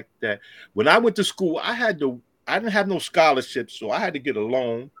fact that when I went to school, I didn't have no scholarships, so I had to get a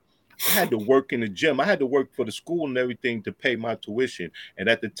loan. I had to work in the gym. I had to work for the school and everything to pay my tuition. And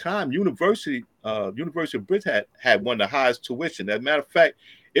at the time, University of Bridgeport had one of the highest tuition. As a matter of fact,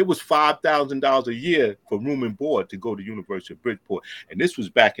 it was $5,000 a year for room and board to go to University of Bridgeport. And this was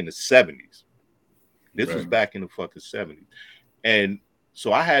back in the 70s. This was back in the fucking 70s. And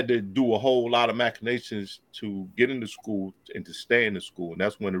so I had to do a whole lot of machinations to get into school and to stay in the school. And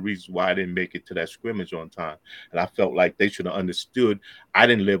that's one of the reasons why I didn't make it to that scrimmage on time. And I felt like they should have understood I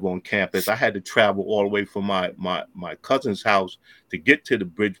didn't live on campus. I had to travel all the way from my cousin's house to get to the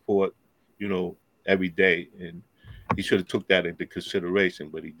Bridgeport every day, and he should have took that into consideration,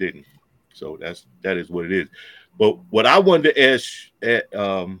 but he didn't. So that is what it is. But what I wanted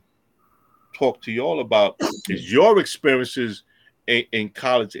to talk to y'all about is your experiences in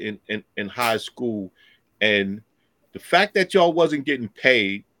college, in high school, and the fact that y'all wasn't getting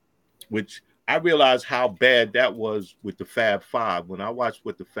paid, which I realized how bad that was with the Fab Five. When I watched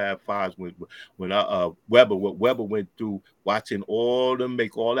what the Fab Fives when what Weber went through, watching all them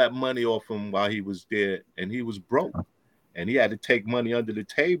make all that money off him while he was there, and he was broke, and he had to take money under the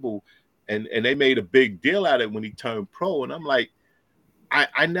table, and they made a big deal out of it when he turned pro, and I'm like,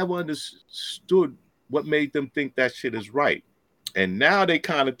 I never understood what made them think that shit is right, and now they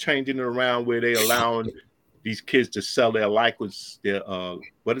kind of changing it around where they allowing these kids to sell their likeness, their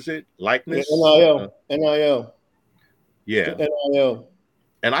what is it, Yeah, likeness? NIL. Yeah, NIL.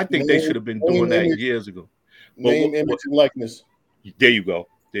 and I think they should have been doing that years ago. But Name, image, and likeness. There you go.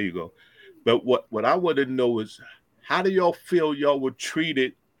 There you go. But what I want to know is, how do y'all feel y'all were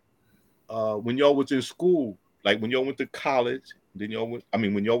treated when y'all was in school? Like when y'all went to college, then y'all went. I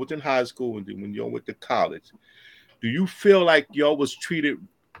mean, when y'all was in high school, and then when y'all went to college, do you feel like y'all was treated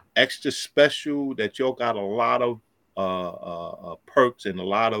extra special? That y'all got a lot of perks and a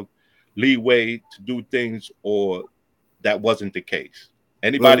lot of leeway to do things, or that wasn't the case?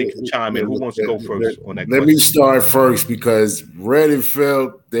 Anybody can chime in. Who wants to go first on that Let question? me start first because Red and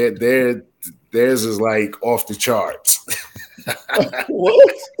Phil, theirs is like off the charts.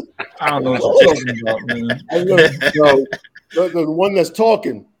 What? I don't know what you're talking about, man. So, the one that's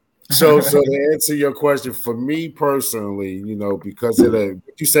talking. so to answer your question, for me personally, because of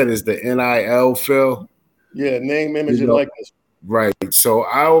what you said is the NIL, Phil. Yeah, name, image, and likeness. Right. So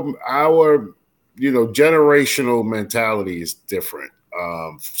our generational mentality is different.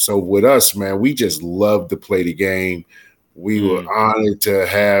 So with us, man, we just love to play the game. We were honored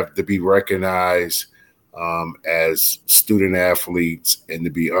to be recognized as student athletes, and to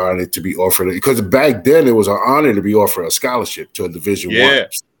be honored to be offered, because back then it was an honor to be offered a scholarship to a Division I.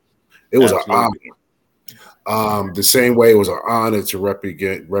 It was absolutely an honor. The same way it was an honor to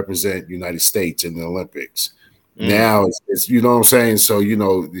represent United States in the Olympics. Now it's you know what I'm saying. So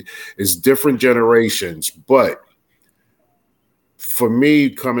it's different generations, but for me,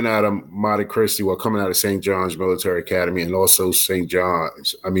 coming out of Monte Cristi, coming out of St. John's Military Academy, and also St.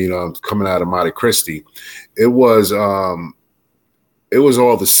 John's, coming out of Monte Cristi, it was all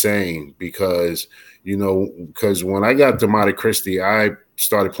the same because when I got to Monte Cristi, I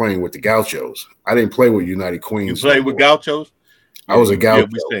started playing with the Gauchos. I didn't play with United Queens. You played with Gauchos? I was a Gaucho.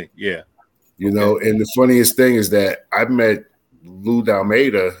 Yeah. And the funniest thing is that I met Lou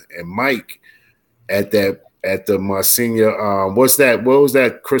Dalmeida and Mike at the Monsignor. What was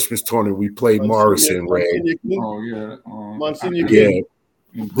that Christmas tournament we played Morrison, Ray? Oh yeah, Monsignor King.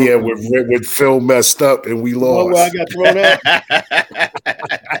 Yeah, with Phil messed up and we lost. Where I got thrown out.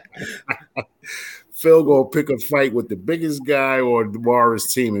 Phil gonna pick a fight with the biggest guy or the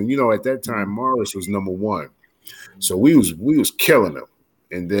Morris team, and at that time Morris was number one, so we was killing them.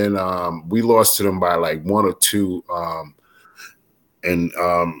 And then we lost to them by like 1 or 2, and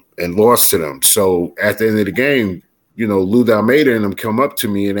lost to them. So at the end of the game, Lou Dalmeida and them come up to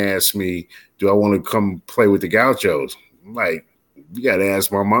me and ask me, "Do I want to come play with the Gauchos?" I'm like, "You got to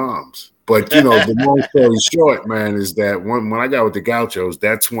ask my moms." But the long story short, man, is that when I got with the Gauchos,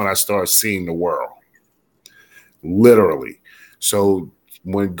 that's when I started seeing the world, literally. So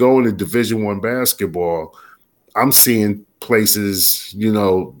when going to Division I basketball, I'm seeing places,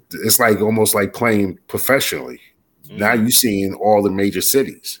 it's like almost like playing professionally. Now you're seeing all the major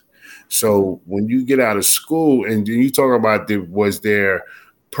cities. So when you get out of school and you talk about was there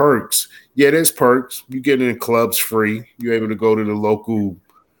perks? Yeah, there's perks. You get in clubs free. You're able to go to the local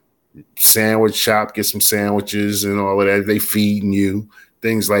sandwich shop, get some sandwiches and all of that. They feeding you,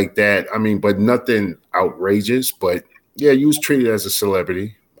 things like that. But nothing outrageous. But yeah, you was treated as a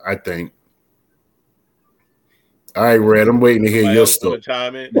celebrity, I think. All right, Red, I'm waiting to hear your story.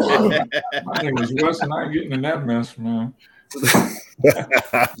 Chime in? My name is Wes, and I ain't getting in that mess, man.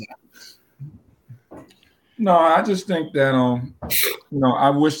 No, I just think that I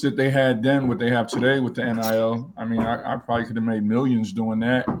wish that they had then what they have today with the NIL. I probably could have made millions doing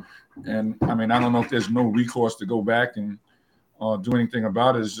that. And I don't know if there's no recourse to go back and do anything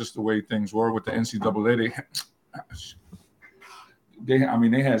about it. It's just the way things were with the NCAA. They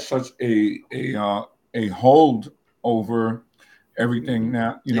had such a hold over everything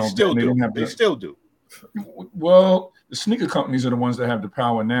now. They still do. Well, the sneaker companies are the ones that have the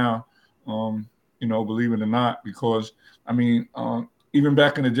power now. Believe it or not, because even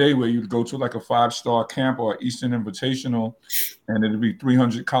back in the day where you'd go to like a 5-star camp or Eastern Invitational, and it'd be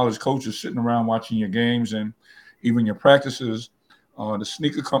 300 college coaches sitting around watching your games and even your practices. The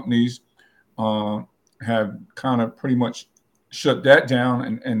sneaker companies have kind of pretty much shut that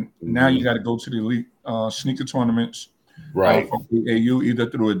down, and now you got to go to the elite sneaker tournaments Right. from the AU, either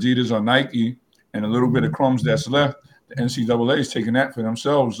through Adidas or Nike, and a little bit of crumbs that's left. The NCAA is taking that for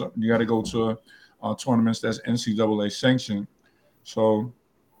themselves. You got to go to tournaments that's NCAA sanctioned. So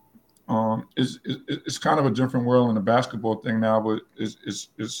it's kind of a different world in the basketball thing now, but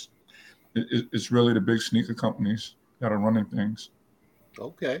it's really the big sneaker companies that are running things.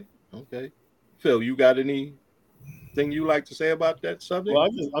 Okay. Phil, you got anything you like to say about that subject?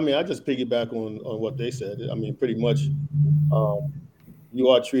 Well, I just piggyback on what they said. I mean, pretty much, you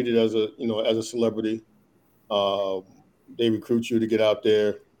are treated as a celebrity. Um, they recruit you to get out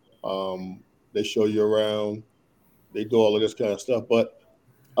there. They show you around. They do all of this kind of stuff. But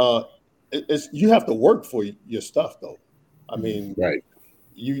it's you have to work for your stuff, though. I mean, Right.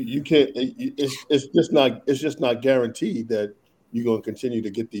 you can't. It's just not guaranteed that you're going to continue to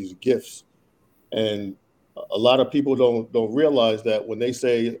get these gifts. And a lot of people don't realize that when they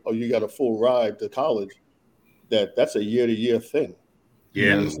say, "Oh, you got a full ride to college," that's a year-to-year thing.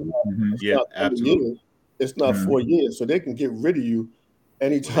 Yeah. It's not, Mm-hmm. it's Yeah, not 3 absolutely. years. It's not Yeah. 4 years, so they can get rid of you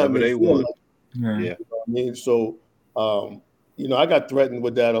anytime Whenever they they feel want. like. Yeah. Yeah. You know what I mean, so I got threatened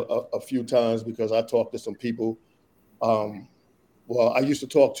with that a few times because I talked to some people. Well, I used to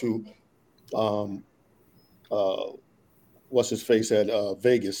talk to um, uh, what's his face at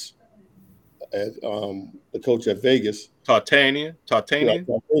Vegas, at the coach at Vegas. Tartanian. Yeah,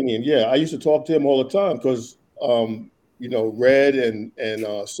 Albanian. Yeah, I used to talk to him all the time because Red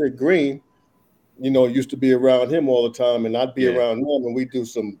and Sid Green, used to be around him all the time, and I'd be Yeah. around him, and we do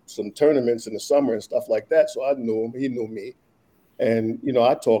some tournaments in the summer and stuff like that. So I knew him, he knew me, and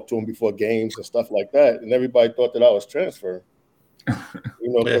I talked to him before games and stuff like that, and everybody thought that I was transferring,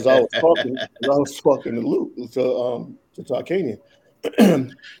 because I was talking to Luke to Tarkanian.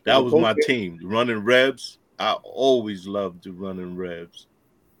 That Well, was Coach, my team. Running Rebs. I always loved the running Rebs.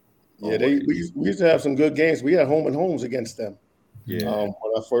 yeah, Always. we used to have some good games. We had home and homes against them. Yeah.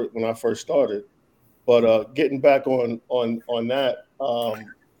 When I first started. But getting back on that,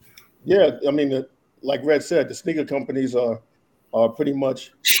 yeah, I mean, like Red said, the sneaker companies are pretty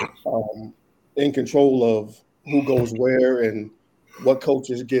much in control of who goes where and what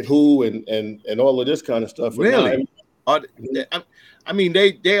coaches get who and all of this kind of stuff. And now, Really? I mean,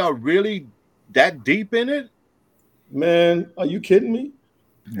 they are really that deep in it? man, are you kidding me?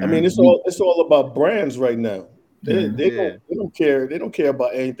 I Yeah. mean, it's all about brands right now. They, Yeah. they don't they don't care they don't care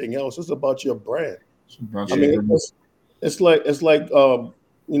about anything else. It's about your brand. It's about I Yeah. mean, you. it's like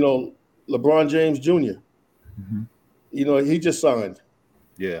LeBron James Jr. Mhm. He just signed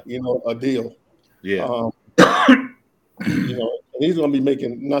Yeah. a deal. Yeah. Um, and he's going to be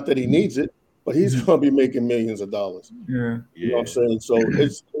making, not that he needs it, but he's going to be making millions of dollars. Yeah. You know what I'm Yeah. saying? So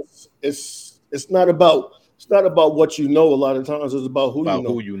it's not about what you know. A lot of times it's about who you About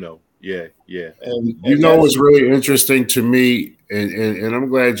who know, you know. Yeah. Yeah. and What's that's really interesting to me, and I'm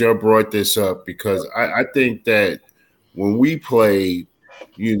glad y'all brought this up because I think that when we played,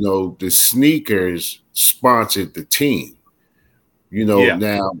 the sneakers sponsored the team.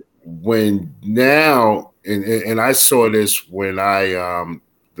 Yeah. And I saw this when I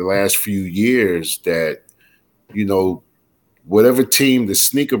the last few years that whatever team the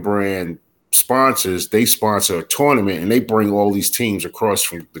sneaker brand sponsors, they sponsor a tournament and they bring all these teams across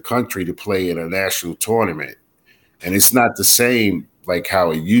from the country to play in a national tournament. And it's not the same like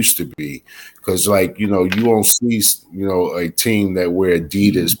how it used to be. Because you won't see, a team that wear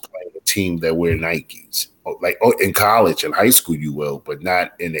Adidas playing a team that wear Nikes. In college and high school you will, but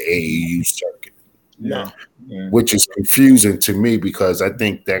not in the AAU circuit. no. Yeah. Which is confusing to me because I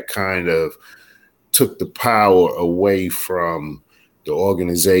think that kind of took the power away from the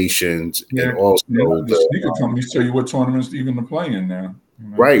organizations and Yeah. also The sneaker companies tell you what tournaments even to play in now.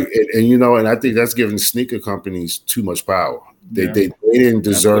 right. And I think that's giving sneaker companies too much power. They Yeah. didn't That's what it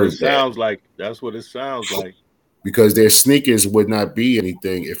deserve that sounds like. That's what it sounds like. because their sneakers would not be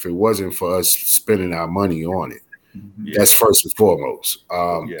anything if it wasn't for us spending our money on it. Yeah. That's first and foremost.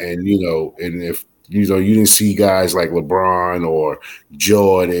 Yeah. And and if you didn't see guys like LeBron or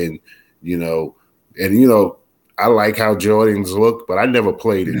Jordan, and I like how Jordans look, but I never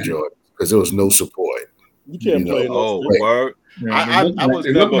played in Jordan because there was no support. You can't play in those Oh, things. word. Yeah, they look I was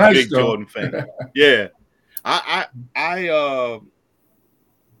they look never a nice big though. Jordan fan. Yeah.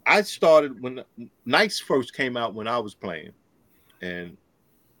 I started when Nikes first came out when I was playing, and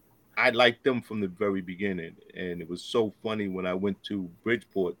I liked them from the very beginning, and it was so funny when I went to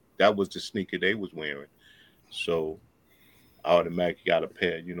Bridgeport. That was the sneaker they was wearing, so I automatically got a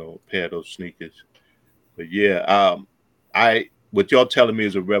pair of those sneakers. But yeah, I what y'all telling me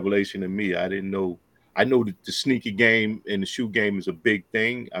is a revelation to me. I didn't know. I know that the sneaker game and the shoe game is a big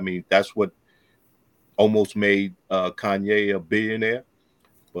thing. I mean, that's what almost made Kanye a billionaire.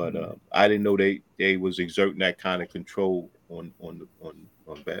 But I didn't know they was exerting that kind of control on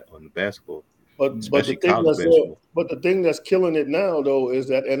the basketball, But the especially thing college that's basketball. but the thing that's killing it now though is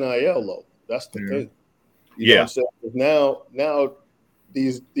that NIL though. That's the Yeah. thing. You know what I'm Yeah, saying? Now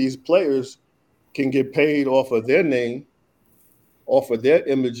these players can get paid off of their name, off of their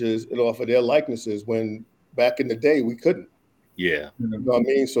images, and off of their likenesses when back in the day we couldn't. yeah, You know what I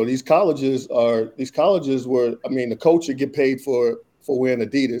mean? So these colleges were, I mean, the coach would get paid for wearing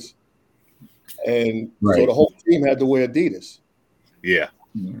Adidas. And so Right. the whole team had to wear Adidas. yeah.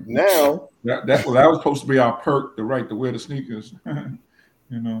 Now, That was supposed to be our perk, the right to wear the sneakers.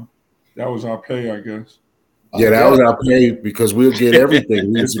 That was our pay, I guess. Yeah, I that was guess, our pay because we'll get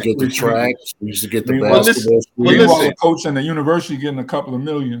everything. We used to get the Free sneakers. tracks. We used to get the Meanwhile, listen, basketball well, shoes. meanwhile, listen, the coach in the university getting a couple of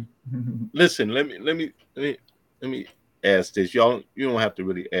million. listen. Let me ask this. Y'all, you don't have to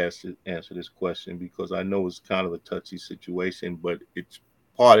really answer this question because I know it's kind of a touchy situation, but it's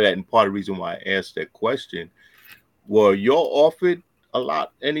part of that and part of the reason why I asked that question. Were y'all offered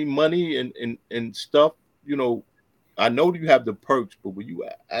any money and stuff? You know, I know you have the perks, but were you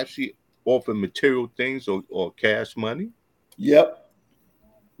actually offered material things or cash money? yep.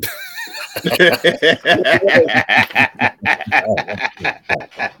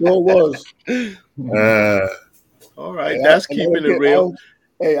 Sure was. Uh, All right, And that's I don't keeping it care. real.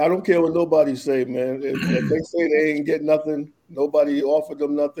 Hey, I don't care what nobody say, man. If they say they ain't get nothing, nobody offered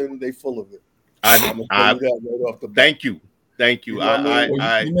them nothing, they full of it. I'm gonna tell I you that right off the bat. thank you, thank you. You know what I mean?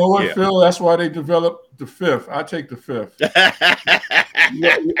 Well, you know what, Yeah. Phil? That's why they developed the fifth. I take the fifth. You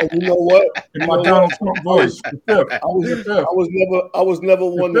know what? In You my know what? Donald Trump voice, the fifth. The fifth. I was never The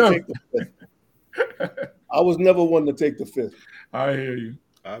one to take the fifth. I was never one to take the fifth. I hear you.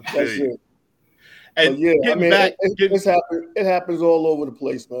 I feel That's you. it. But And yeah, I getting mean, back, getting it's happened. It happens all over the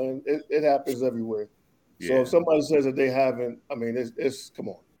place, man. It happens everywhere. So yeah. if somebody says that they haven't, I mean, it's come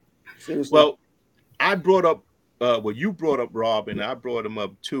on, seriously. Well, I brought up you brought up Rob and I brought him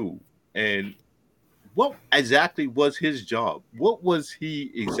up too. And what exactly was his job? What was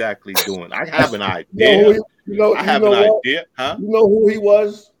he exactly doing? I have an You know who idea. he, you know I you have an know what? idea, huh? You know who he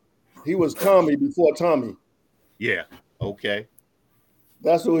was? He was Tommy before Tommy. Yeah. Okay.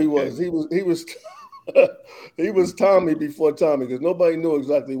 That's who he Okay. was. He was he was Tommy before Tommy because nobody knew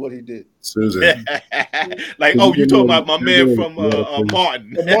exactly what he did. Susan. Like, Can oh, you you give me talking about my can you man give me- from yeah, please.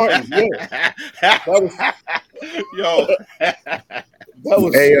 Martin? And Martin, yeah, that was Yo. that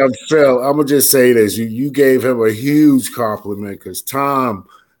was Hey, Phil, I'm gonna just say this. You gave him a huge compliment because Tom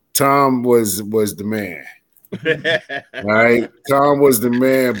was the man. All right, Tom was the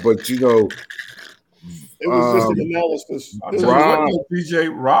man, but it was just an analysis. I'll It tell was you just what, Rob. though, PJ,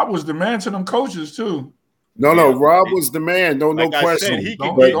 Rob was the man to them coaches too. No, Yeah. Rob was the man. No Like I said, question. he could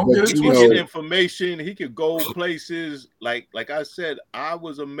Don't get don't get it he could get twisted. information. He could go places. Like I said, I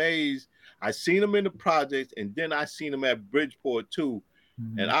was amazed. I seen him in the projects, and then I seen him at Bridgeport too,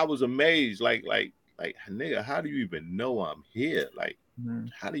 and I was amazed. Like nigga, how do you even know I'm here? Like,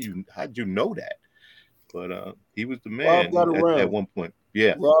 how'd you know that? But he was the Rob man got at around. one point.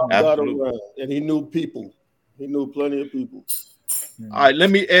 Yeah, Rob got absolutely. around, and he knew people. He knew plenty of people. All right, let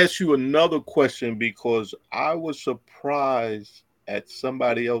me ask you another question because I was surprised at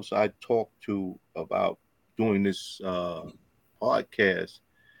somebody else I talked to about doing this podcast,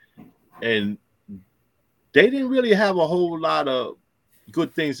 and they didn't really have a whole lot of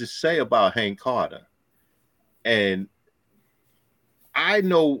good things to say about Hank Carter. And I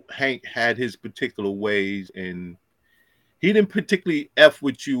know Hank had his particular ways, and he didn't particularly f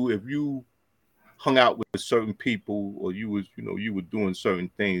with you if you hung out with certain people or you were doing certain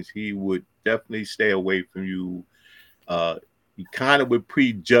things. He would definitely stay away from you. He kind of would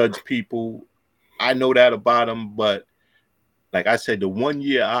prejudge people. I know that about him, but like I said, the 1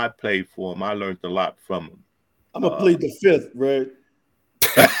 year I played for him, I learned a lot from him. I'm gonna plead the fifth, Red.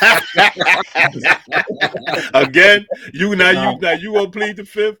 Again, Nah. you gonna plead the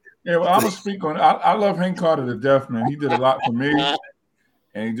fifth? Yeah, well, I'm gonna speak on it. I love Hank Carter to death, man. He did a lot for me,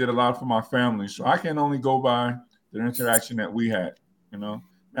 and he did a lot for my family. So I can only go by the interaction that we had. Matter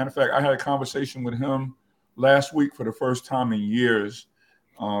of fact, I had a conversation with him last week for the first time in years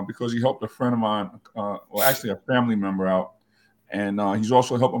because he helped a friend of mine, well, actually a family member out, and he's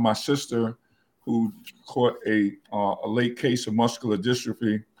also helping my sister who caught a late case of muscular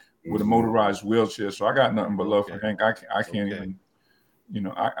dystrophy with a motorized wheelchair. So I got nothing but love for Okay. Hank. I can't Okay.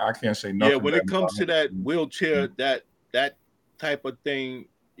 even, I can't say Yeah, nothing when bad it comes about to him. that wheelchair, that type of thing,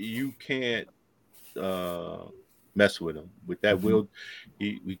 you can't mess with him. With that wheel,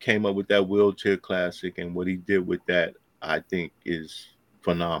 we came up with that wheelchair classic, and what he did with that, I think, is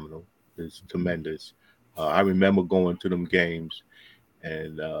phenomenal. It's tremendous. I remember going to them games,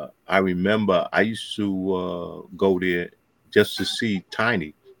 and I remember I used to go there just to see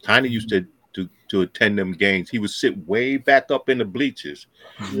Tiny. Tiny used to attend them games. He would sit way back up in the bleachers,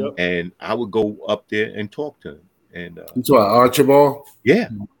 Yep. and I would go up there and talk to him. And You talking about Archibald? yeah,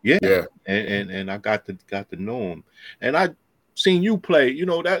 yeah, Yeah. and I got to know him, and I seen you play. You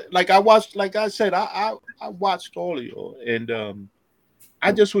know that, like I watched, like I said, I watched all of you, and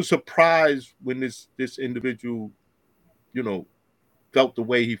I just was surprised when this individual, you know, felt the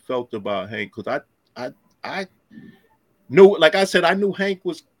way he felt about Hank, because I knew, like I said, I knew Hank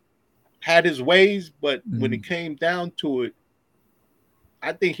had his ways, but when it came down to it,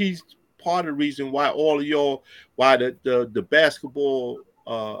 I think he's part of the reason why all of y'all, why the basketball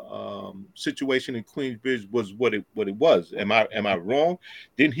situation in Queensbridge was what it was. Am I wrong?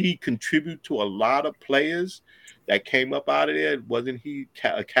 Didn't he contribute to a lot of players that came up out of there? Wasn't he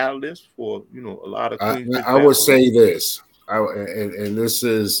a catalyst for a lot of Queensbridge I would basketball? say this, and this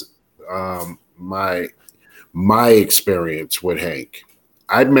is my experience with Hank.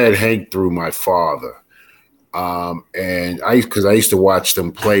 I met Hank through my father. And because I used to watch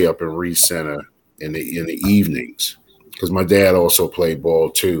them play up in Reese Center in the evenings, because my dad also played ball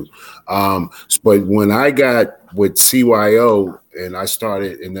too. But when I got with CYO and I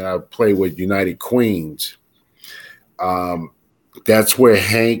started, and then I played with United Queens, that's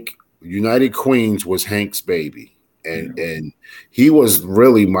where United Queens was Hank's baby. And he was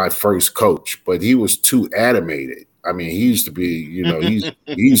really my first coach, but he was too animated. I mean, he used to be, he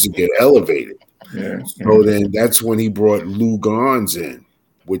used to get elevated. Yeah. So then that's when he brought Lou Gons in,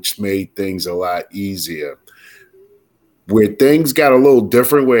 which made things a lot easier. Where things got a little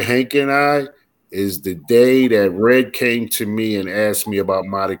different with Hank and I is the day that Red came to me and asked me about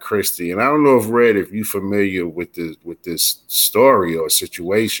Monte Cristi. And I don't know if Red, if you're familiar with this story or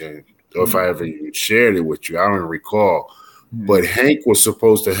situation, or if I ever even shared it with you, I don't recall. But Hank was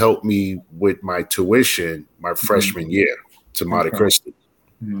supposed to help me with my tuition my freshman year to Monte Cristi.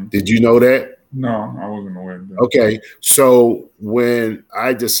 Did you know that? No, I wasn't aware of that. Okay, so when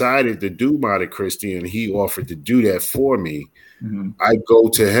I decided to do Monte Cristi and he offered to do that for me, I go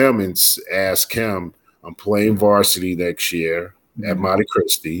to him and ask him, I'm playing varsity next year at Monte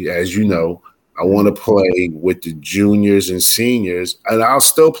Cristi. As you know, I want to play with the juniors and seniors, and I'll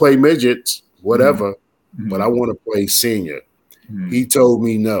still play midgets, whatever, but I want to play senior. He told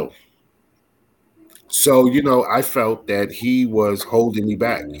me no. So, I felt that he was holding me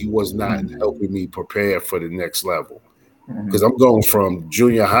back. He was not helping me prepare for the next level, because I'm going from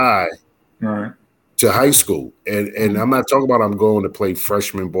junior high to high school. And I'm not talking about I'm going to play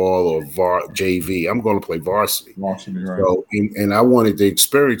freshman ball or JV. I'm going to play varsity. Varsity, right. So, and I wanted the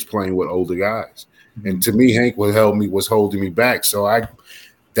experience playing with older guys. And to me, Hank was holding me back. So I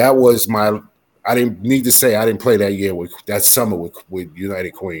didn't need to say I didn't play that summer with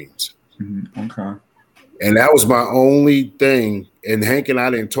United Queens. Okay. And that was my only thing. And Hank and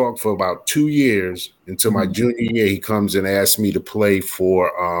I didn't talk for about 2 years until my junior year. He comes and asks me to play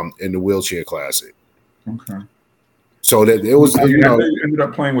for in the wheelchair classic. Okay. So that it was, you ended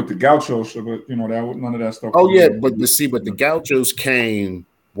up playing with the Gauchos, so but none of that stuff. Oh yeah, but the Gauchos came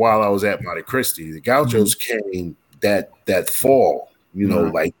while I was at Monte Cristi. The Gauchos came that fall,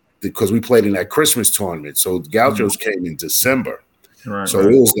 like because we played in that Christmas tournament. So the Gauchos came in December. Right. So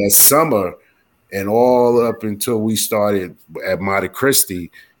it was that summer. And all up until we started at Monte Cristi,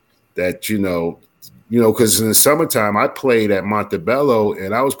 that because in the summertime I played at Montebello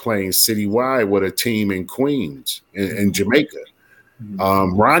and I was playing citywide with a team in Queens in Jamaica.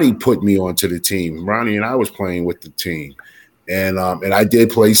 Ronnie put me onto the team. Ronnie and I was playing with the team, and I did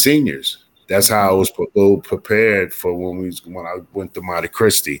play seniors. That's how I was prepared for when I went to Monte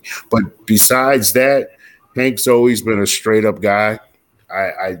Cristi. But besides that, Hank's always been a straight up guy.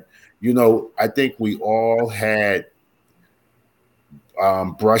 I think we all had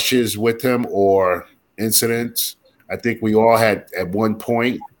brushes with him or incidents. I think we all had at one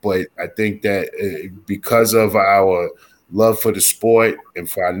point, but I think that because of our love for the sport and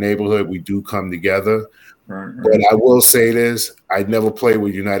for our neighborhood, we do come together. Right. But I will say this, I never played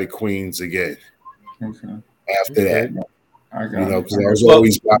with United Queens again. Okay. After that. Because I was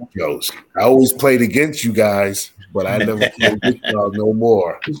always Gauchos. I always played against you guys, but I never played with y'all no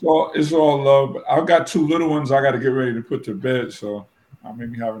more. It's all love. But I've got 2 little ones I got to get ready to put to bed. So I may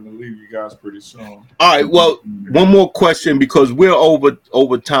be having to leave you guys pretty soon. All right. Well, one more question because we're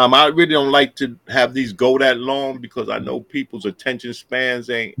over time. I really don't like to have these go that long because I know people's attention spans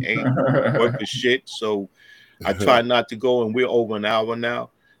ain't worth the shit. So I try not to go, and we're over an hour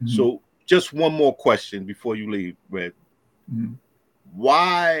now. So just one more question before you leave, Red.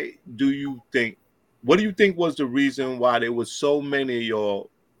 Why do you think? What do you think was the reason why there was so many of y'all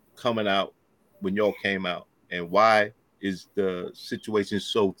coming out when y'all came out, and why is the situation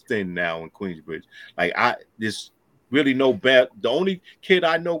so thin now in Queensbridge? Like there's really no bad. The only kid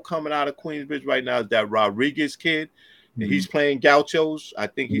I know coming out of Queensbridge right now is that Rodriguez kid, and he's playing Gauchos. I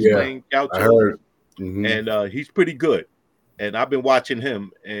think he's playing Gauchos, I heard. And he's pretty good. And I've been watching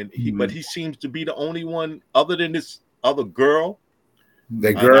him, and but he seems to be the only one other than this other girl. That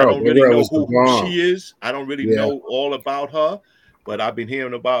And I girl, don't really know was who the she is. I don't really know all about her, but I've been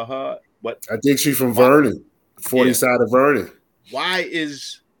hearing about her. But I think she's from Vernon, 40 side of Vernon. Why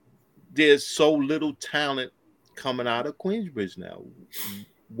is there so little talent coming out of Queensbridge now?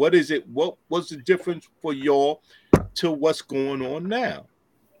 What is it? What was the difference for y'all to what's going on now?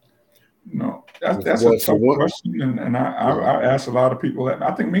 No, that's a tough question, and I asked a lot of people that. I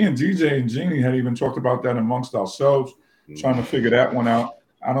think me and DJ and Jeannie had even talked about that amongst ourselves, trying to figure that one out.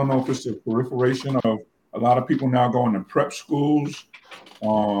 I don't know if it's the proliferation of a lot of people now going to prep schools,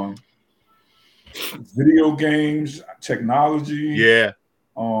 video games, technology. Yeah.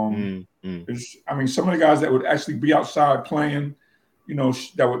 I mean, some of the guys that would actually be outside playing,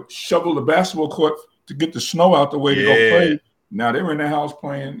 that would shovel the basketball court to get the snow out the way to go play. Now they're in the house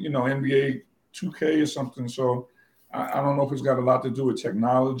playing, NBA 2K or something. So I don't know if it's got a lot to do with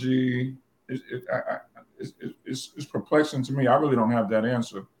technology. It's perplexing to me. I really don't have that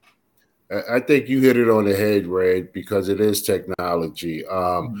answer. I think you hit it on the head, Red, because it is technology.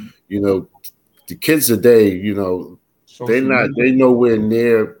 The kids today, they're nowhere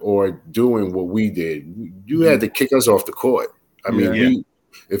near or doing what we did. You had to kick us off the court. I mean,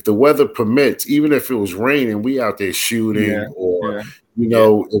 if the weather permits, even if it was raining, we out there shooting, or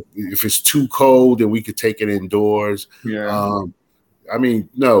if it's too cold, then we could take it indoors. I mean,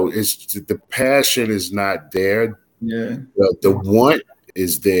 no, it's the passion is not there. The want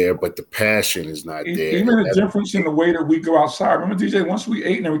is there, but the passion is not there. Even the difference in the way that we go outside. Remember, DJ, once we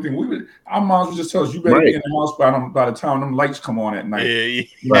ate and everything, our moms would just tell us, you better be in the house by the time them lights come on at night.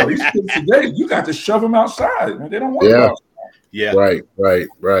 These kids today, you got to shove them outside. Man. They don't want to go outside.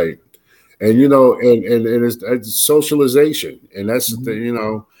 Right. And and it's socialization, and that's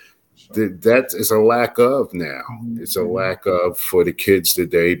that is a lack of now. It's a lack of for the kids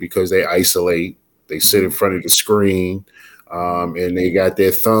today because they isolate, they sit in front of the screen, and they got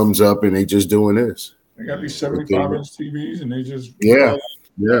their thumbs up and they just doing this. They got these 75-inch TVs and they just I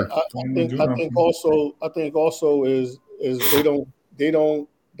think also is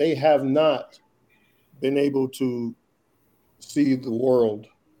they have not been able to see the world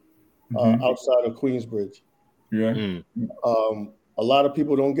outside of Queensbridge. A lot of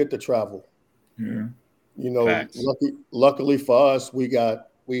people don't get to travel. Luckily for us, we had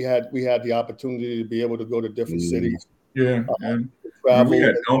the opportunity to be able to go to different cities. And we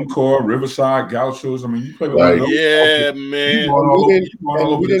had Encore, Riverside, Gauchos. I mean, you play with man. You going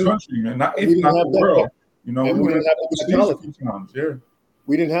all over the country, man. Not the world. We didn't have the technology.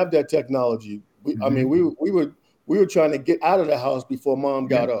 We didn't have that technology. I mean, we were trying to get out of the house before mom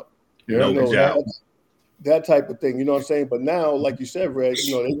got up. That type of thing, you know what I'm saying? But now, like you said, Red,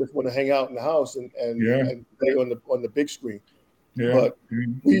 they just want to hang out in the house and play on the big screen. But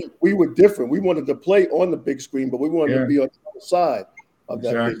we were different. We wanted to play on the big screen, but we wanted to be on the other side of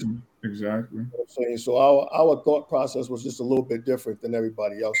that big screen. Exactly. You know what I'm saying? So our thought process was just a little bit different than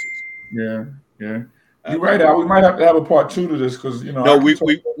everybody else's. Yeah. You're right, Al. We might have to have a part 2 to this because we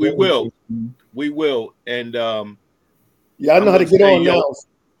will. And I know how to get on now.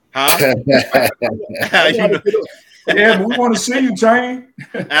 Huh? But we want to see you, Jane.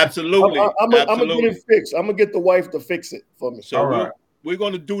 Absolutely. I'm gonna get it fixed. I'm gonna get the wife to fix it for me. So we're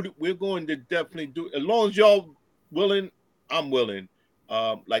going to definitely do. As long as y'all willing, I'm willing.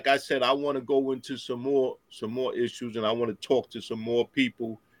 Like I said, I want to go into some more issues, and I want to talk to some more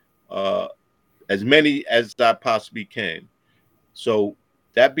people, as many as I possibly can. So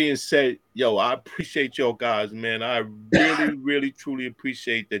that being said, I appreciate y'all guys, man. I really, really, truly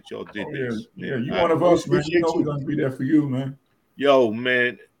appreciate that y'all did this. Yeah, you one of us, man. We're gonna be there for you, man.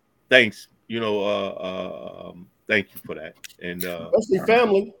 Man, thanks. Thank you for that. And especially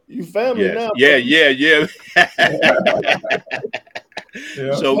family. You family now. Yeah.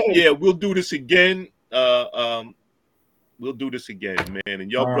 So we'll do this again. We'll do this again, man. And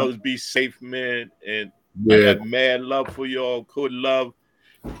y'all brothers be safe, man. And I got mad love for y'all. Good love.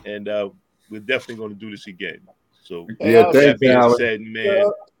 and we're definitely going to do this again. So, Yeah, with thanks, that being Alan. said,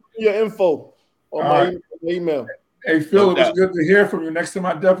 man, Your info on my email. Hey, Phil, No it was doubt. good to hear from you. Next time,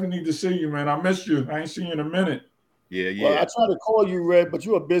 I definitely need to see you, man. I missed you. I ain't seen you in a minute. Yeah, Well, I tried to call you, Red, but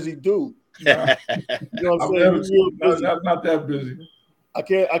you're a busy dude. Nah, You know what I'm I'm saying? never You're busy. not that busy. I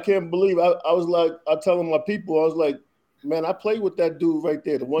can't believe I was like, I telling my people, I was like, man, I played with that dude right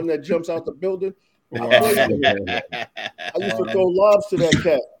there, the one that jumps out the building. Wow. I played with him. I used to throw lobs to that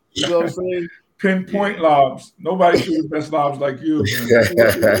cat. You know what I'm saying? Pinpoint lobs. Nobody threw the best lobs like you, man.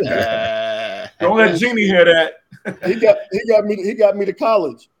 Don't let Jeannie hear that. He got me to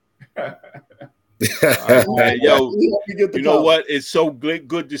college. All right, man. Yo, get you know what? It's so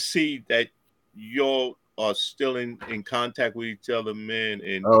good to see that y'all are still in contact with each other, man.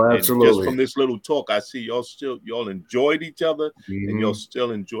 And, and just absolutely. from this little talk, I see y'all enjoyed each other, and y'all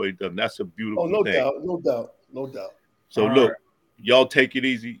still enjoyed them. That's a beautiful no thing. doubt, no doubt, no doubt. So look, y'all take it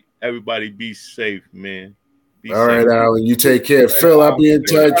easy. Everybody be safe, man. Be All safe. right, Alan. You take care. Phil, I'll be in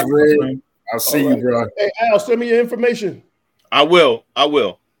touch, Red. I'll see you, bro. Hey, Al, send me your information. I will.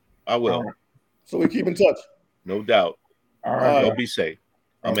 So we keep in touch. No doubt. All right. Y'all be safe.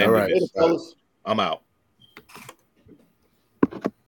 I'm All right. I'm out.